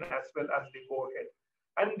value chain as well as they go ahead.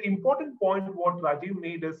 And the important point what Rajiv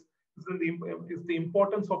made is the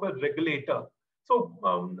importance of a regulator. So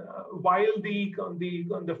while the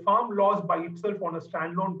farm laws by itself on a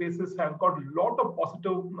standalone basis have got a lot of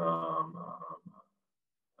positive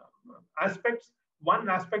aspects, one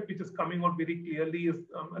aspect which is coming out very clearly is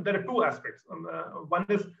there are two aspects. One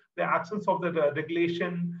is the absence of the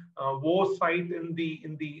regulation oversight in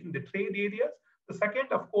the trade areas. The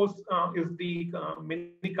second, of course, is the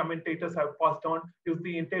many commentators have passed on is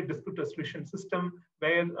the entire dispute resolution system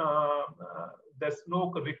where there's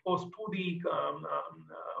no recourse to the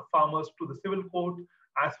farmers to the civil court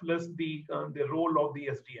as well as the role of the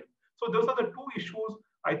SDM. So those are the two issues.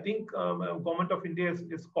 I think Government of India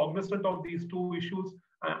is cognizant of these two issues.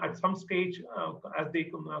 At some stage, as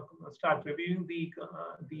they start reviewing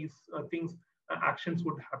these things, actions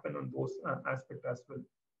would happen on those aspects as well.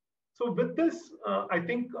 So with this, I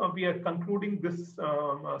think we are concluding this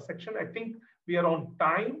section. I think we are on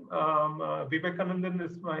time. Vivekanandan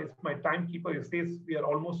is my timekeeper. He says we are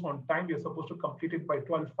almost on time. We are supposed to complete it by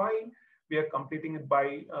 12:05. We are completing it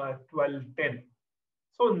by 12:10.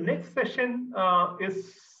 So next session is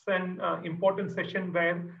an important session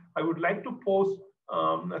where I would like to pose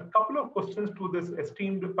a couple of questions to this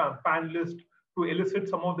esteemed panelist to elicit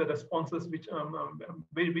some of the responses which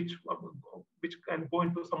can go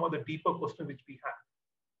into some of the deeper questions which we have.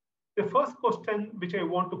 The first question which I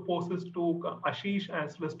want to pose is to Ashish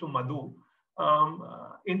as well as to Madhu.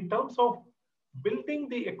 In terms of building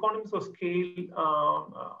the economies of scale,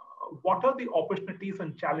 what are the opportunities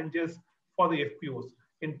and challenges for the FPOs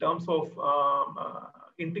in terms of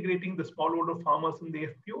integrating the smallholder farmers in the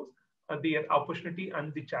FPOs, the opportunity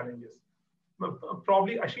and the challenges?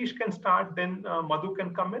 Probably Ashish can start, then Madhu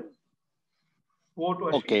can come in. Over to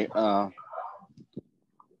Ashish. Okay.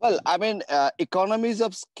 Well, I mean, economies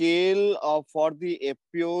of scale for the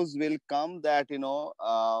FPOs will come that,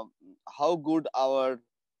 how good our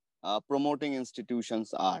promoting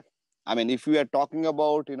institutions are. I mean, if we are talking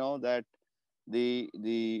about, that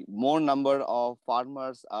the more number of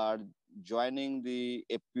farmers are joining the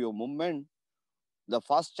FPO movement, the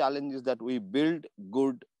first challenge is that we build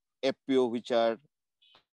good FPO which are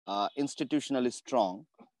institutionally strong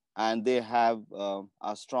and they have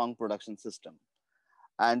a strong production system.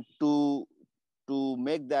 And to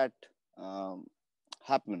make that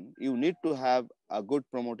happen, you need to have a good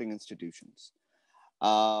promoting institutions.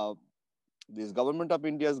 This Government of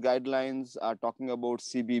India's guidelines are talking about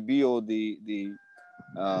CBBO, the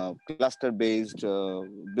cluster-based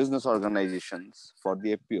business organizations for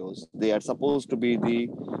the FPOs. They are supposed to be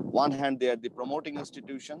one hand, they are the promoting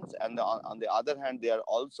institutions, and on the other hand, they are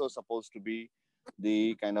also supposed to be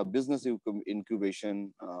the kind of business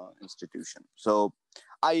incubation institution. So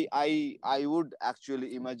I would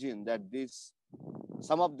actually imagine that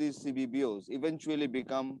some of these CBBOs eventually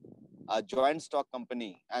become a joint stock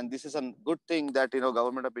company, and this is a good thing that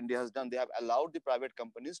Government of India has done. They have allowed the private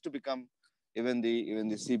companies to become even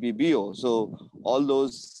the CBBO. So all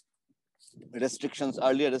those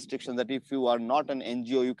earlier restrictions that if you are not an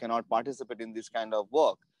NGO, you cannot participate in this kind of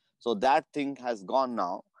work. So that thing has gone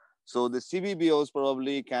now. So the CBBOs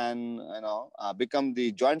probably can become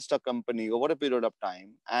the joint stock company over a period of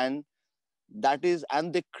time, and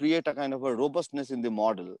they create a kind of a robustness in the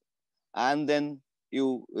model, and then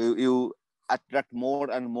you attract more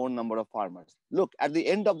and more number of farmers. Look, at the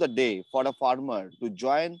end of the day, for a farmer to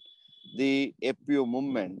join the FPO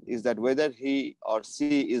movement is that whether he or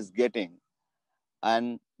she is getting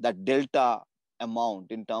and that delta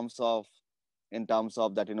amount in terms of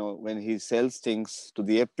that, when he sells things to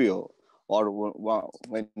the FPO or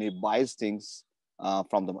when he buys things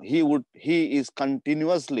from them, he is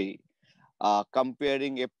continuously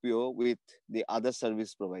comparing FPO with the other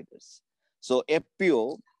service providers. So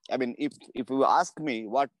FPO, I mean, if you ask me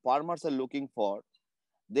what farmers are looking for,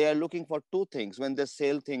 they are looking for two things when they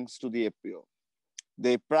sell things to the FPO.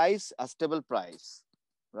 They price a stable price,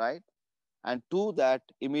 right? And two, that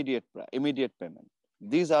immediate payment.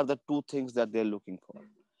 These are the two things that they're looking for.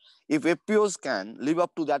 If FPOs can live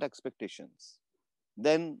up to that expectations,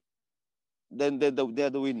 then they're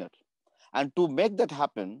the winner. And to make that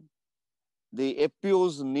happen, the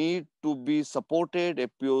FPOs need to be supported,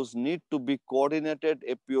 FPOs need to be coordinated,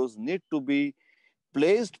 FPOs need to be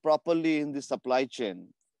placed properly in the supply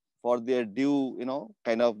chain for their due,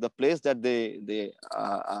 kind of the place that they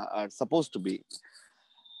are supposed to be.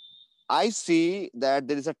 I see that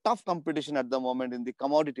there is a tough competition at the moment in the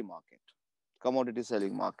commodity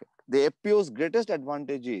selling market. The FPO's greatest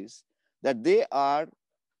advantage is that they are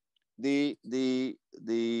the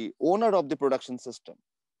owner of the production system.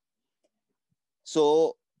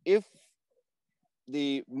 So if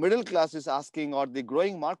the middle class is asking or the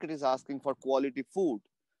growing market is asking for quality food,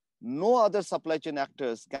 no other supply chain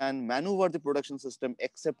actors can maneuver the production system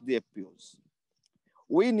except the FPOs.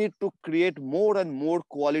 We need to create more and more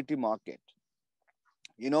quality market.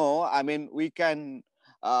 I mean, we can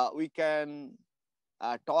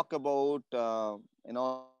talk about,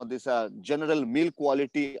 this general meal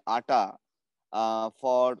quality atta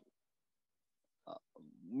for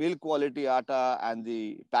milk quality atta and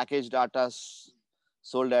the packaged atta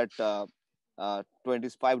sold at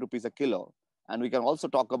 25 rupees a kilo. And we can also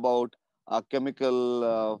talk about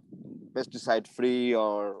chemical pesticide free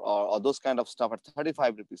or those kind of stuff at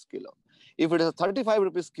 35 rupees kilo. If it is a 35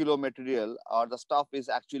 rupees kilo material or the stuff is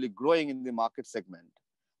actually growing in the market segment,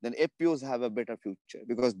 then FPOs have a better future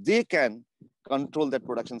because they can control that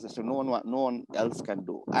production system. No one else can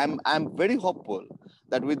do. I'm very hopeful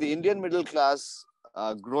that with the Indian middle class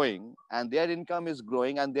growing and their income is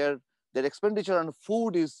growing and their expenditure on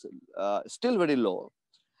food is still very low,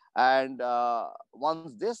 and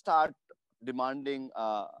once they start demanding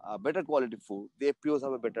a better quality food, the FPOs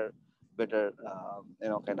have a better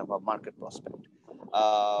kind of a market prospect.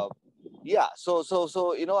 Yeah, so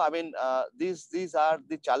I mean, these are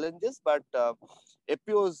the challenges, but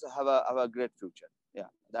FPOs have a great future. Yeah,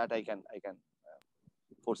 that I can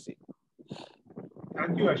foresee.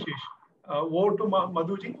 Thank you, Ashish. Over to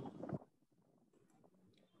Madhuji.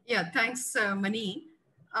 Yeah, thanks, Mani.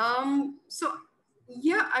 So,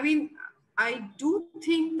 yeah, I mean, I do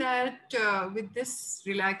think that with this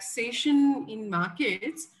relaxation in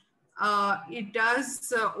markets, it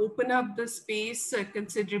does open up the space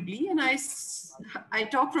considerably. And I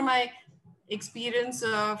talk from my experience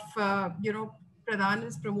of, Pradhan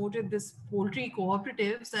has promoted this poultry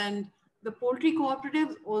cooperatives, and the poultry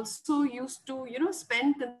cooperatives also used to,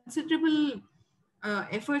 spend considerable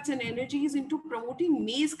efforts and energies into promoting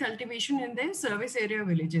maize cultivation in their service area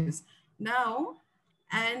villages. Now,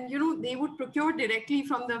 and they would procure directly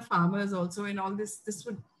from the farmers also, and all this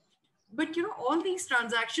would, but all these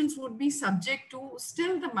transactions would be subject to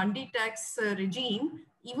still the mandi tax regime,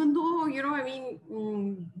 even though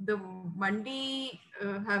the mandi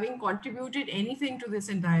having contributed anything to this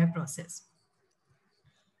entire process.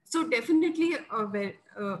 So definitely a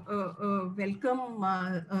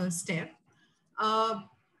welcome step.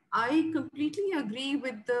 I completely agree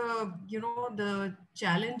with the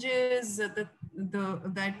challenges that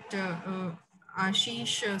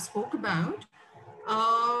Ashish spoke about.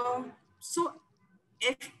 So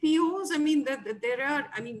FPOs, I mean, there are,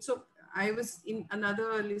 so I was in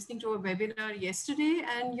listening to a webinar yesterday,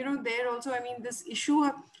 and there also, this issue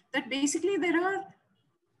of that basically there are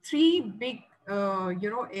three big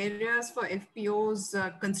areas for FPOs,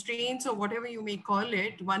 constraints or whatever you may call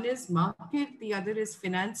it. One is market, the other is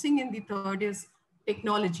financing, and the third is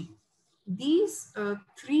technology. These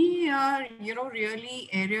three are, really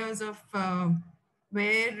areas of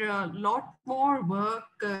where a lot more work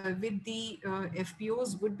with the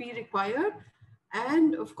FPOs would be required.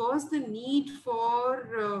 And of course, the need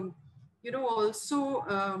for, also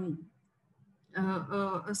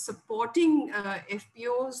supporting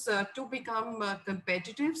FPOs to become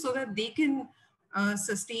competitive so that they can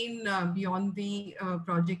sustain beyond the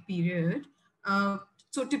project period.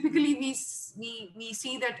 So typically we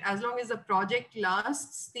see that as long as the project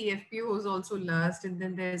lasts, the FPOs also last, and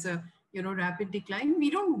then there's a rapid decline. We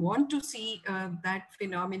don't want to see that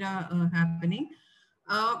phenomena happening.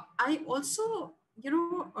 I also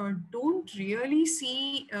don't really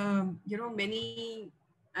see many.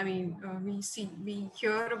 We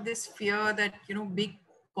hear of this fear that, big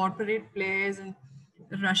corporate players and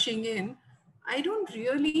rushing in. I don't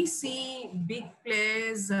really see big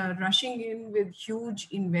players rushing in with huge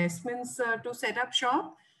investments to set up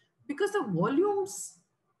shop, because the volumes,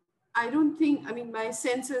 I don't think, my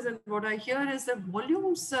senses and what I hear is that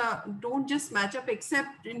volumes don't just match up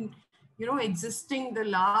except in, existing the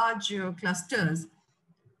large clusters.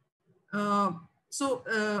 So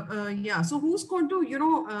who's going to,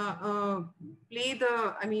 play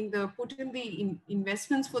put in the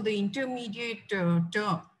investments for the intermediate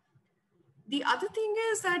term? The other thing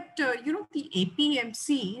is that, the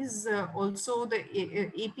APMCs, also the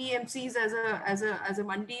APMCs as a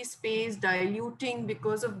mandi space diluting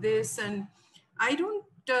because of this. And I don't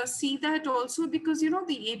see that also because, the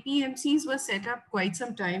APMCs were set up quite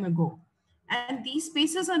some time ago. And these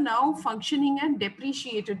spaces are now functioning at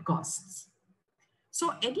depreciated costs.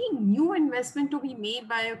 So any new investment to be made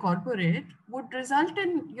by a corporate would result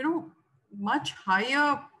in, much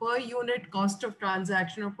higher per unit cost of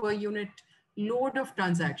transaction or per unit load of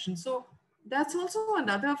transaction. So that's also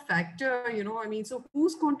another factor, so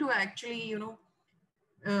who's going to actually,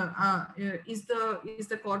 is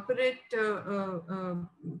the corporate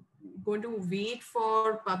going to wait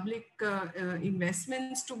for public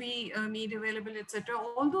investments to be made available, etc.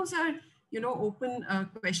 All those are, open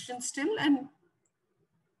questions still. And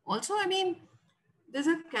also, there's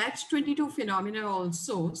a catch-22 phenomena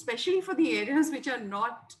also, especially for the areas which are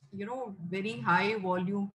not, very high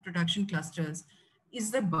volume production clusters.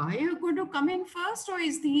 Is the buyer going to come in first, or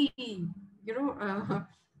is the,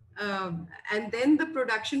 and then the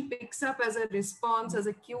production picks up as a response, as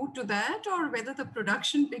a cue to that, or whether the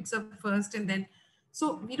production picks up first and then,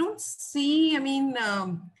 so we don't see,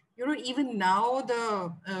 even now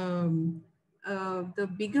the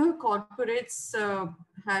bigger corporates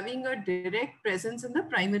having a direct presence in the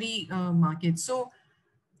primary market. So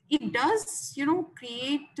it does,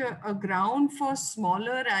 create a ground for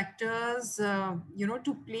smaller actors,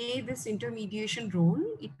 to play this intermediation role.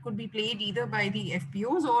 It could be played either by the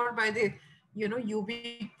FPOs or by the,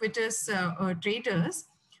 ubiquitous traders.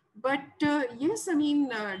 But yes, I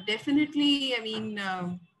mean, definitely, I mean,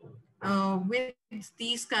 with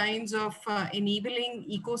these kinds of enabling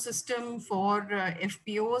ecosystem for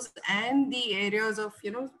FPOs and the areas of,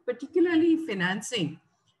 particularly financing,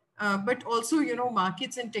 but also,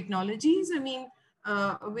 markets and technologies. I mean,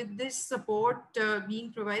 with this support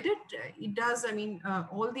being provided, it does, I mean,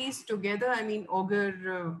 all these together, I mean,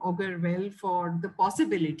 augur well for the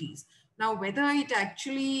possibilities. Now, whether it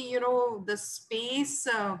actually, the space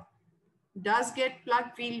does get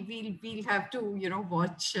plugged, we'll have to,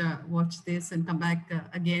 watch this and come back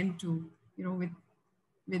again to,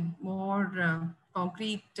 with more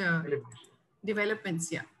concrete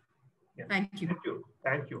developments. Yeah. Thank you. Thank you.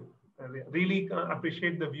 Thank you. I really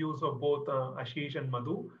appreciate the views of both Ashish and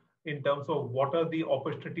Madhu in terms of what are the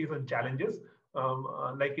opportunities and challenges.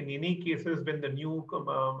 Like in any cases, when the new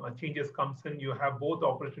changes comes in, you have both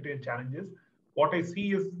opportunity and challenges. What I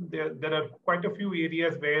see is there are quite a few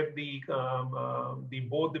areas where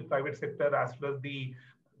both the private sector as well as the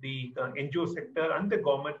NGO sector and the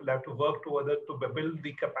government will have to work together to build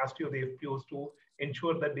the capacity of the FPOs to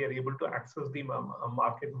ensure that they are able to access the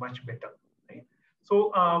market much better. Right?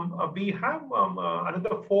 So we have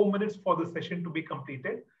another 4 minutes for the session to be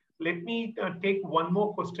completed. Let me take one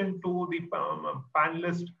more question to the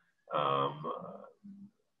panelist.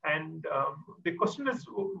 The question is,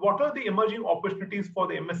 what are the emerging opportunities for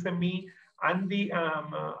the MSME and the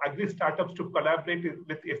agri startups to collaborate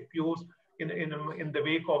with FPOs in the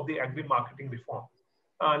wake of the agri marketing reform?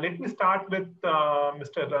 Let me start with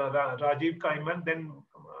Mr. Rajiv Kaiman, then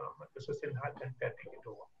Mr. Sinha can take it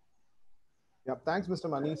over. Yeah, thanks, Mr.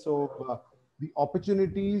 Mani. So the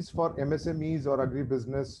opportunities for MSMEs or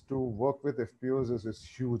agribusiness to work with FPOs is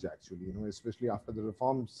huge, actually, especially after the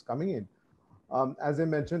reforms coming in. As I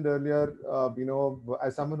mentioned earlier,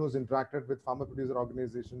 as someone who's interacted with farmer producer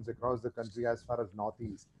organizations across the country as far as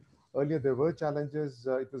Northeast, earlier there were challenges.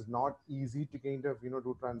 It was not easy to kind of,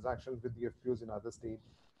 do transactions with the FPOs in other states.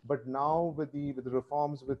 But now with the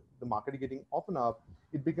reforms, with the market getting open up,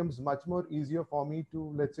 it becomes much more easier for me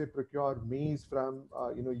to, let's say, procure maize from,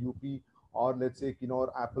 UP, or let's say,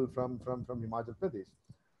 or apple from Himachal Pradesh.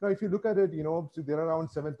 Now, if you look at it, so there are around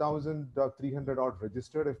 7,300 odd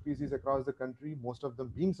registered FPCs across the country, most of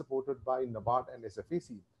them being supported by NABARD and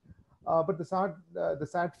SFAC. But the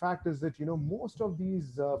sad fact is that, most of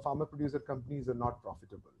these farmer producer companies are not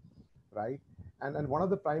profitable, right? And one of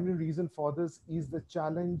the primary reasons for this is the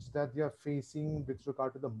challenge that they are facing with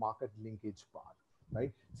regard to the market linkage part,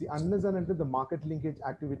 right? See, unless and until the market linkage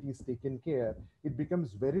activity is taken care, it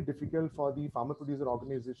becomes very difficult for the farmer producer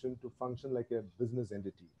organization to function like a business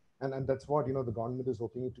entity. And that's what, the government is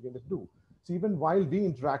hoping to kind of do. So even while we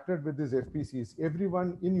interacted with these FPCs,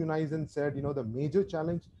 everyone in unison said, the major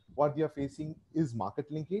challenge what they are facing is market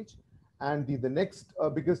linkage. And the next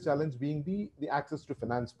biggest challenge being the access to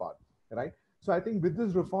finance part, right? So I think with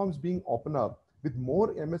these reforms being open up, with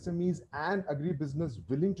more MSMEs and agribusiness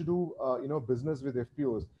willing to do, business with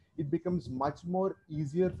FPOs, it becomes much more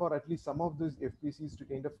easier for at least some of those FPCs to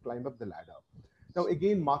kind of climb up the ladder. Now,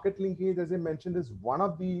 again, market linkage, as I mentioned, is one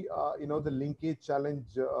of the, the linkage challenge,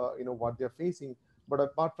 what they're facing. But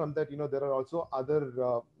apart from that, there are also other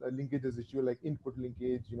linkages issue like input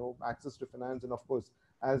linkage, access to finance, and of course,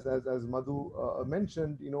 as Madhu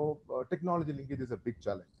mentioned, technology linkage is a big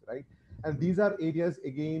challenge, right? And these are areas,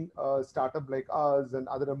 again, startup like us and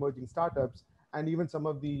other emerging startups, and even some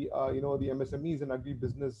of the, the MSMEs and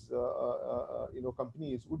agribusiness,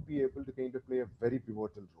 companies would be able to kind of play a very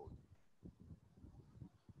pivotal role.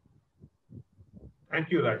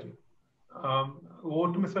 Thank you, Rajiv.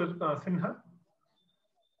 Over to Mr. Sinha.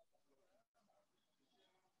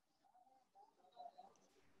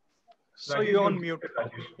 So you're on mute.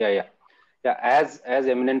 Yeah. As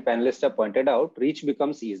eminent panelists have pointed out, reach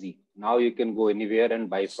becomes easy. Now you can go anywhere and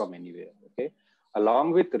buy from anywhere. Okay.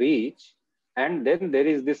 Along with reach, and then there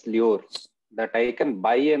is this lure that I can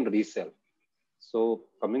buy and resell. So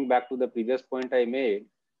coming back to the previous point I made,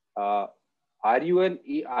 are you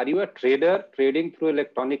a trader trading through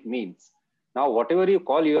electronic means? Now, whatever you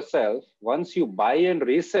call yourself, once you buy and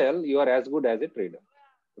resell, you are as good as a trader,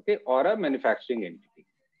 okay, or a manufacturing entity.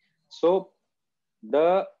 So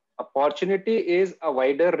the opportunity is a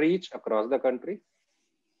wider reach across the country.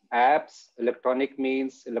 apps, electronic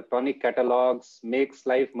means, electronic catalogs makes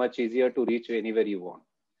life much easier to reach anywhere you want.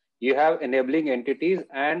 You have enabling entities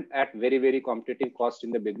and at very, very competitive cost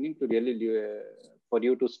in the beginning to really for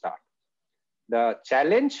you to start. The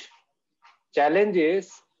challenge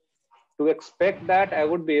is to expect that I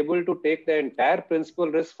would be able to take the entire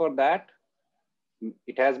principal risk for that.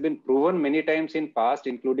 It has been proven many times in past,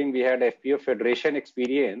 including we had FPO federation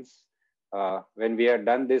experience when we had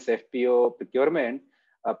done this FPO procurement.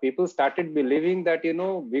 People started believing that,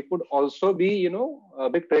 we could also be, a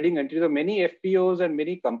big trading entity. So many FPOs and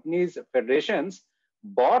many companies, federations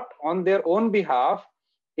bought on their own behalf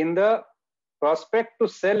in the prospect to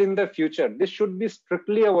sell in the future. This should be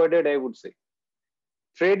strictly avoided, I would say.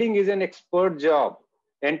 Trading is an expert job.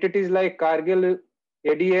 Entities like Cargill,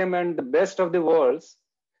 ADM and the best of the worlds,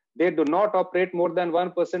 they do not operate more than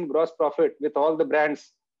 1% gross profit with all the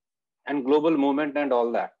brands and global movement and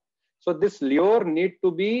all that. So this lure need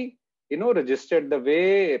to be, registered the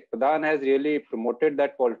way Pradhan has really promoted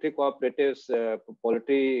that poultry cooperatives,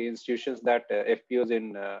 poultry institutions, that FPOs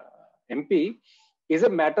in MP, is a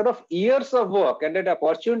matter of years of work. And at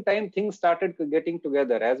opportune time, things started getting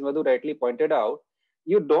together. As Madhu rightly pointed out,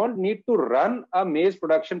 you don't need to run a maize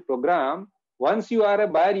production program. Once you are a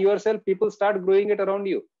buyer yourself, people start growing it around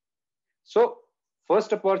you. So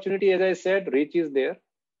first opportunity, as I said, reach is there.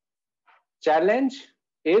 Challenge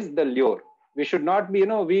is the lure. We should not be,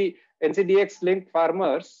 we NCDX linked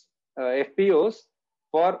farmers, FPOs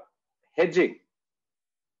for hedging.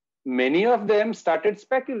 Many of them started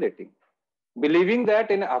speculating, believing that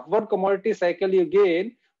in an upward commodity cycle you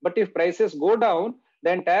gain, but if prices go down,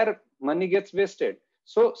 the entire money gets wasted.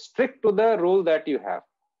 So stick to the rule that you have.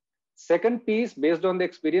 Second piece, based on the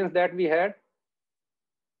experience that we had,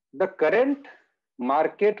 the current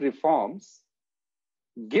market reforms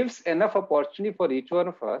gives enough opportunity for each one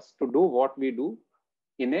of us to do what we do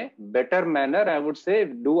in a better manner. I would say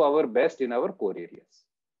do our best in our core areas.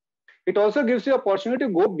 It also gives you opportunity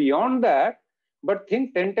to go beyond that, but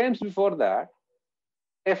think 10 times before that.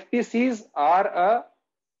 FPCs are a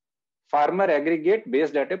farmer aggregate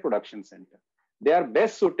based at a production center. They are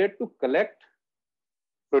best suited to collect,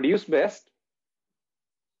 produce best.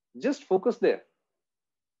 Just focus there.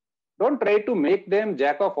 Don't try to make them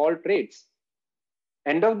jack of all trades.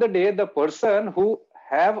 End of the day, the person who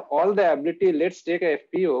have all the ability, let's take a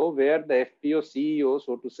FPO where the FPO CEO,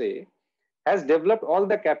 so to say, has developed all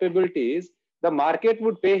the capabilities, the market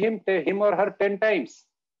would pay him or her 10 times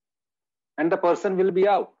and the person will be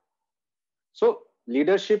out. So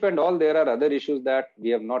leadership and all, there are other issues that we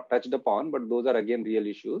have not touched upon, but those are again real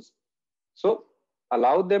issues. So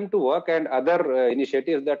allow them to work, and other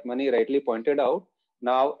initiatives that Mani rightly pointed out.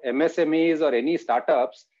 Now MSMEs or any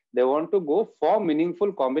startups, they want to go for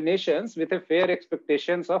meaningful combinations with a fair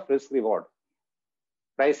expectations of risk reward,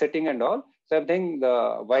 price setting and all. So I think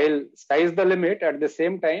while sky is the limit, at the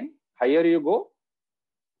same time, higher you go,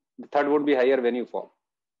 the third would be higher when you fall.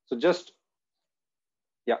 So just,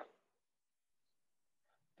 yeah.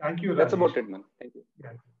 Thank you, Rajesh. That's about it, man. Thank you.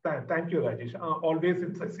 Yeah. Thank you, Rajesh. Always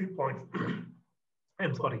incisive points.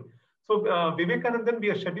 I'm sorry. So Vivekanandan, we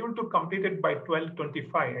are scheduled to complete it by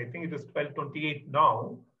 12:25. I think it is 12:28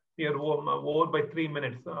 now. We are over by 3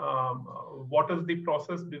 minutes. What is the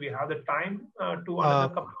process? Do we have the time to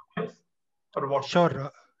another couple of minutes? Or what?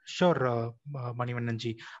 Sure,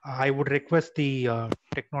 Manivananji. I would request the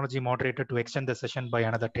technology moderator to extend the session by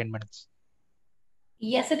another 10 minutes.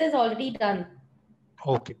 Yes, it is already done.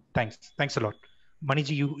 Okay, thanks. Thanks a lot.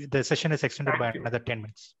 Maniji, the session is extended by another 10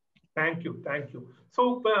 minutes. Thank you. Thank you.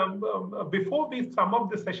 So before we sum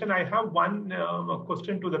up the session, I have one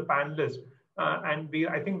question to the panelists. And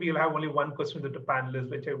I think we'll have only one question to the panelists,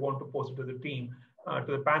 which I want to pose to the team,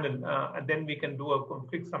 to the panel. And then we can do a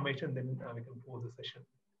quick summation, then we can close the session.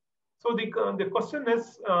 So the question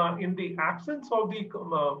is, in the absence of the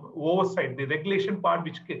oversight, the regulation part,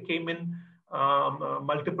 which came in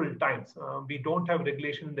multiple times, we don't have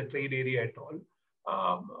regulation in the trade area at all.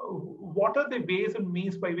 What are the ways and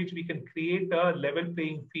means by which we can create a level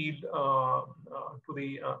playing field to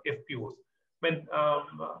the FPOs? When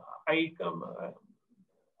I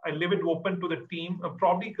leave it open to the team,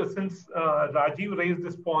 probably since Rajiv raised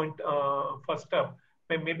this point first up,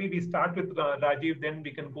 maybe we start with Rajiv, then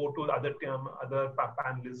we can go to the other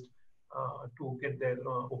panelists to get their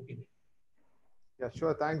opinion. Yeah,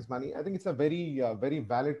 sure. Thanks, Mani. I think it's a very, very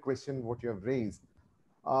valid question what you have raised.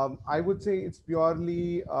 I would say it's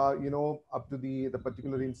purely, up to the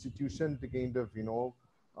particular institution to kind of,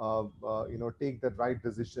 take that right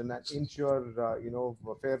decision and ensure,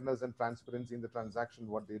 fairness and transparency in the transaction,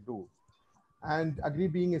 what they do. And Agri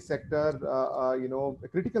being a sector, a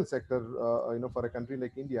critical sector, for a country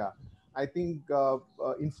like India, I think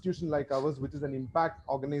institution like ours, which is an impact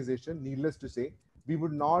organization, needless to say, we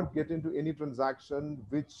would not get into any transaction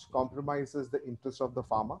which compromises the interest of the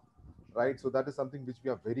farmer, right? So that is something which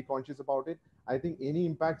we are very conscious about it. I think any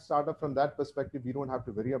impact startup from that perspective, we don't have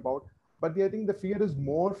to worry about. But I think the fear is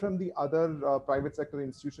more from the other private sector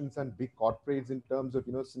institutions and big corporates in terms of,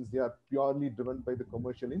 since they are purely driven by the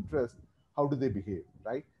commercial interest, how do they behave,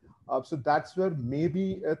 right? So that's where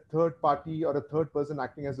maybe a third party or a third person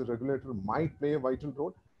acting as a regulator might play a vital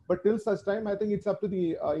role. But till such time, I think it's up to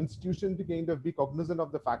the institution to kind of be cognizant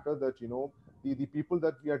of the factor that, the people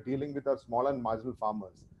that we are dealing with are small and marginal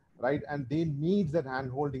farmers, right? And they need that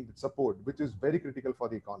hand-holding, that support, which is very critical for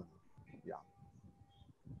the economy. Yeah.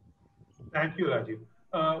 Thank you, Rajiv.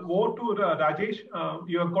 Over to Rajesh.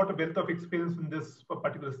 You have got a wealth of experience in this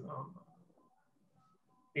particular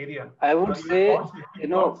area. I would say,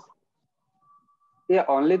 yeah,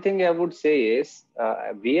 only thing I would say is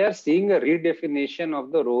we are seeing a redefinition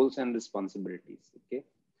of the roles and responsibilities. Okay,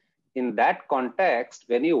 in that context,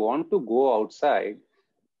 when you want to go outside,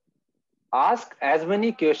 ask as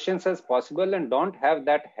many questions as possible and don't have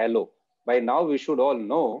that halo. By now, we should all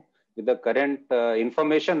know, with the current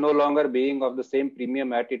information no longer being of the same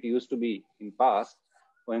premium as it used to be in past,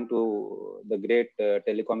 going to the great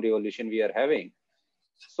telecom revolution we are having.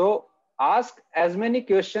 So ask as many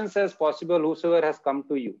questions as possible, whosoever has come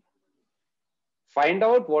to you. Find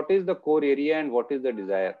out what is the core area and what is the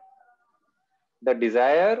desire. The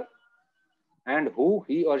desire and who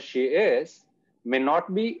he or she is may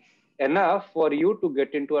not be enough for you to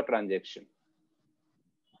get into a transaction.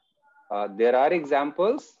 There are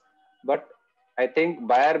examples, but I think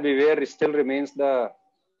buyer beware still remains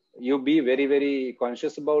you be very, very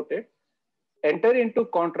conscious about it. Enter into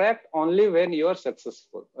contract only when you are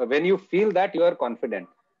successful, when you feel that you are confident.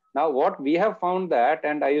 Now, what we have found that,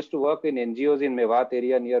 and I used to work in NGOs in Mewat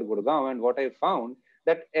area near Gurgaon, and what I found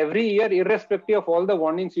that every year, irrespective of all the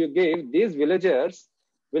warnings you gave, these villagers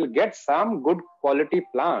will get some good quality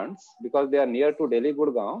plants because they are near to Delhi,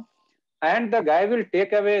 Gurgaon. And the guy will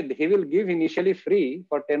take away, he will give initially free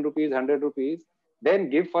for 10 rupees, 100 rupees,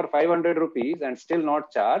 then give for 500 rupees and still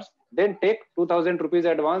not charge, then take 2000 rupees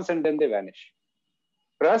advance and then they vanish.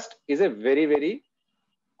 Trust is a very, very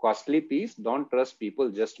costly piece. Don't trust people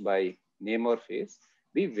just by name or face.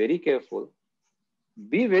 Be very careful.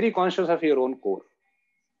 Be very conscious of your own core.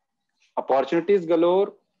 Opportunities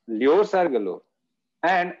galore, lures are galore.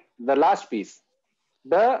 And the last piece,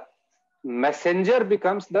 the messenger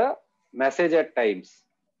becomes the message at times.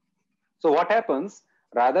 So what happens,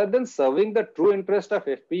 rather than serving the true interest of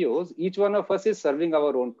FPOs, each one of us is serving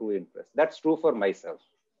our own true interest. That's true for myself.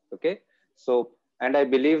 Okay. So, and I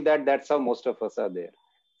believe that that's how most of us are there.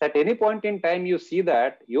 At any point in time, you see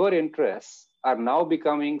that your interests are now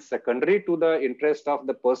becoming secondary to the interest of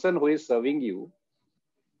the person who is serving you.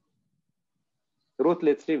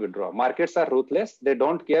 Ruthlessly withdraw. Markets are ruthless. They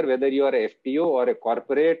don't care whether you are a FPO or a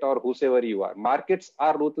corporate or whosoever you are. Markets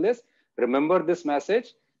are ruthless. Remember this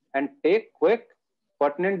message and take quick,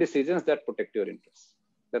 pertinent decisions that protect your interests.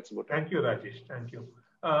 That's what. Thank you, Rajesh. Thank you.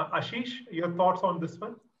 Ashish, your thoughts on this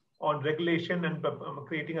one, on regulation and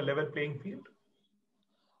creating a level playing field?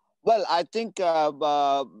 Well, I think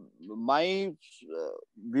my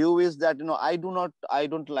view is that, I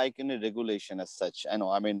don't like any regulation as such.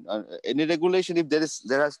 Any regulation, if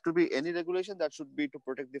there has to be any regulation, that should be to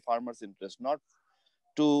protect the farmer's interest, not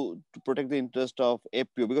to protect the interest of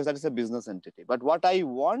FPO, because that is a business entity. But what I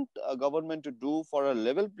want a government to do for a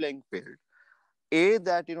level playing field,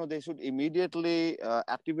 that they should immediately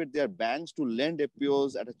activate their banks to lend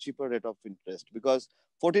FPOs at a cheaper rate of interest, because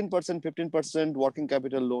 14%, 15% working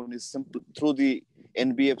capital loan is simple through the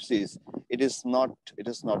NBFCs. It is not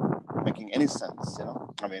making any sense.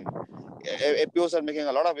 FPOs are making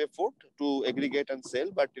a lot of effort to aggregate and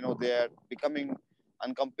sell, but they are becoming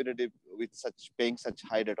uncompetitive with paying such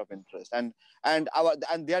high rate of interest, and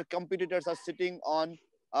their competitors are sitting on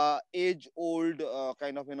age-old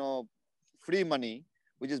kind of free money,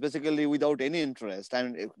 which is basically without any interest,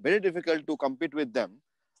 and very difficult to compete with them.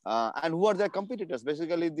 And who are their competitors?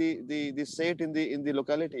 Basically, the state in the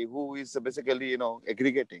locality who is basically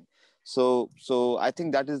aggregating. So I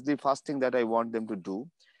think that is the first thing that I want them to do.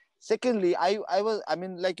 Secondly, when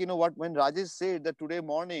Rajesh said that today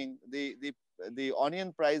morning the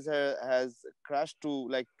onion price has crashed to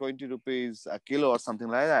like 20 rupees a kilo or something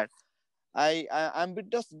like that, I'm a bit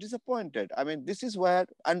just disappointed. This is where,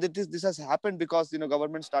 and this has happened because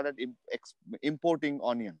government started importing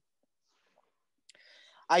onion.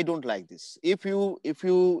 I don't like this. If you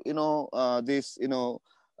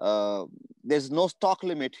there's no stock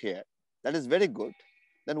limit here. That is very good.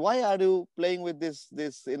 Then why are you playing with this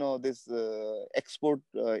export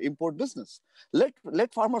import business?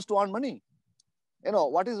 Let farmers to earn money.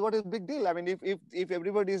 What is big deal? I mean, if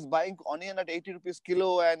everybody is buying onion at 80 rupees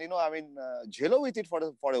kilo and jello with it for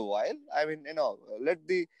a while, I mean,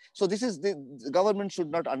 so this is the government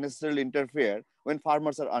should not unnecessarily interfere when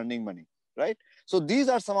farmers are earning money, right? So these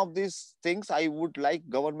are some of these things I would like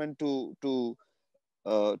government to do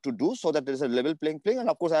so that there is a level playing field. And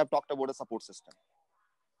of course, I have talked about a support system.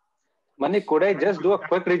 Mani, could I just do a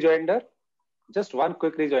quick rejoinder? Just one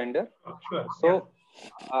quick rejoinder. Sure. So,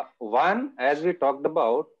 one, as we talked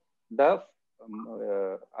about, the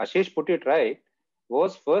Ashish put it right,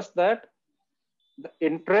 was first that the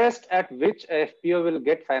interest at which FPO will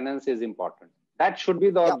get finance is important. That should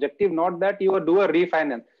be the objective, not that you do a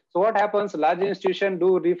refinance. So what happens? Large institution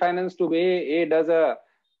do refinance to A does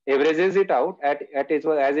averages it out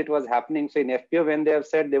as it was happening. So in FPO, when they have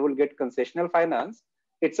said they will get concessional finance,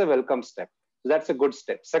 it's a welcome step. So that's a good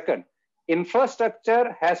step. Second,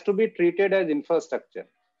 infrastructure has to be treated as infrastructure.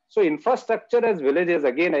 So infrastructure as villages,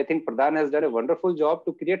 again, I think Pradhan has done a wonderful job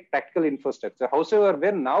to create practical infrastructure. However,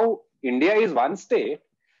 when now India is one state,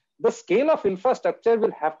 the scale of infrastructure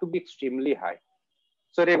will have to be extremely high.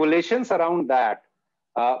 So regulations around that,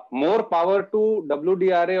 more power to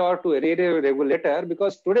WDRA or to any regulator,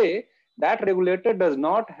 because today that regulator does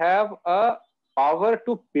not have a power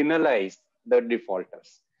to penalize the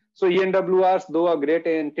defaulters. So ENWRs, though a great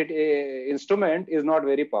instrument, is not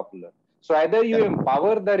very popular. So either you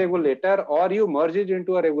empower the regulator or you merge it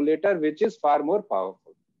into a regulator which is far more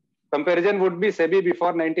powerful. Comparison would be SEBI before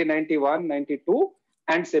 1991, 92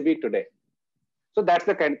 and SEBI today. So that's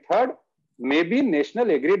the kind. Third, maybe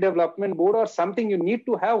National Agri Development Board or something. You need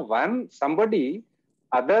to have somebody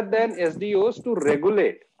other than SDOs to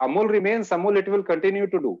regulate. Amul remains Amul, it will continue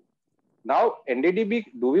to do. Now, NDDB,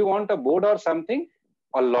 do we want a board or something?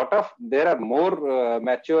 There are more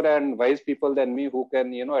mature and wise people than me who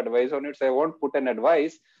can, advise on it. So I won't put an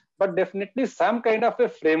advice, but definitely some kind of a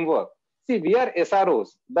framework. See, we are SROs.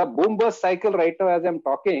 The boom bust cycle right now, as I'm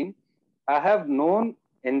talking, I have known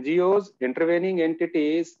NGOs, intervening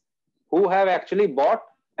entities who have actually bought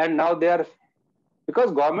and now they are,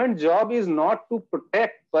 because government job is not to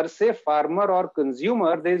protect per se farmer or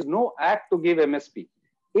consumer. There is no act to give MSP.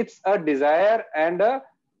 It's a desire and a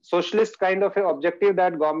socialist kind of objective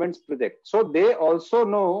that governments project. So they also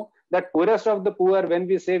know that poorest of the poor, when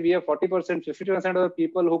we say we have 40%, 50% of the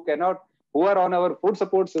people who are on our food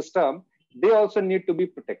support system, they also need to be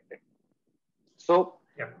protected. So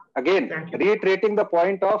again, reiterating the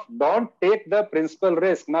point of don't take the principal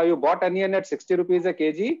risk. Now you bought onion at 60 rupees a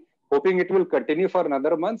kg, hoping it will continue for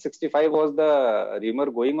another month. 65 was the rumor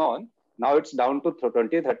going on. Now it's down to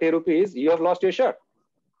 20, 30 rupees. You have lost your shirt.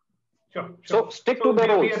 Sure. So stick to the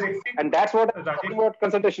rules, and that's what I'm talking about,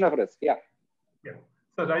 concentration of risk. Yeah.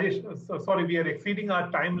 So Rajesh, sorry, we are exceeding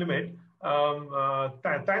our time limit.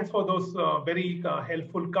 Thanks for those very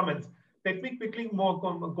helpful comments. Let me quickly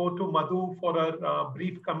go to Madhu for a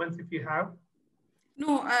brief comments if you have.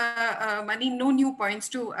 No, Mani, no new points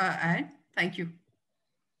to add. Thank you.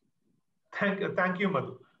 Thank you,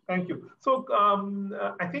 Madhu. Thank you. So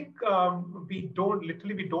I think we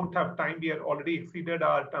don't have time. We are already exceeded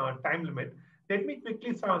our time limit. Let me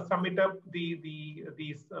quickly sum it up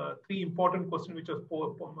these three important questions which was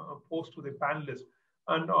posed to the panelists.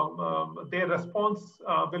 And their response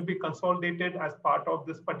will be consolidated as part of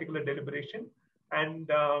this particular deliberation, and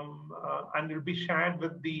will be shared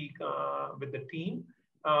with the team.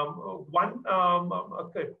 One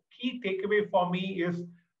key takeaway for me is,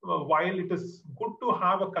 while it is good to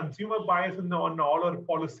have a consumer bias on all our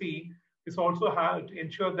policy, it's also have to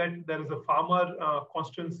ensure that there is a farmer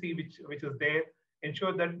constituency which is there.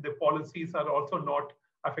 Ensure that the policies are also not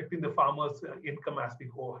affecting the farmers' income as we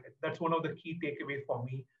go ahead. That's one of the key takeaways for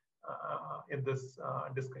me in this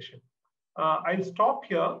discussion. I'll stop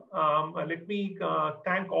here. Let me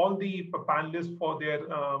thank all the panelists for their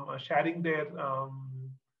sharing their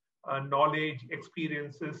knowledge,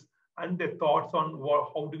 experiences, and their thoughts on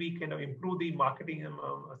how do we kind of improve the marketing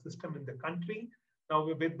system in the country. Now,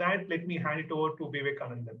 with that, let me hand it over to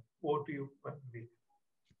Vivekanandan. Over to you,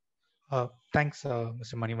 Vivek. Thanks,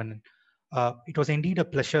 Mr. Manivannan. It was indeed a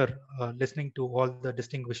pleasure listening to all the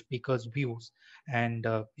distinguished speakers' views and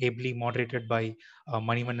ably moderated by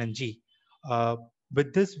Manivannan ji.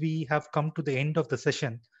 With this, we have come to the end of the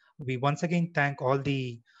session. We once again thank all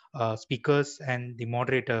the speakers and the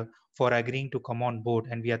moderator for agreeing to come on board,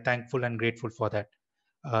 and we are thankful and grateful for that.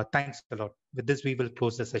 Thanks a lot. With this, we will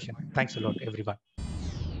close the session. Thanks a lot, everyone.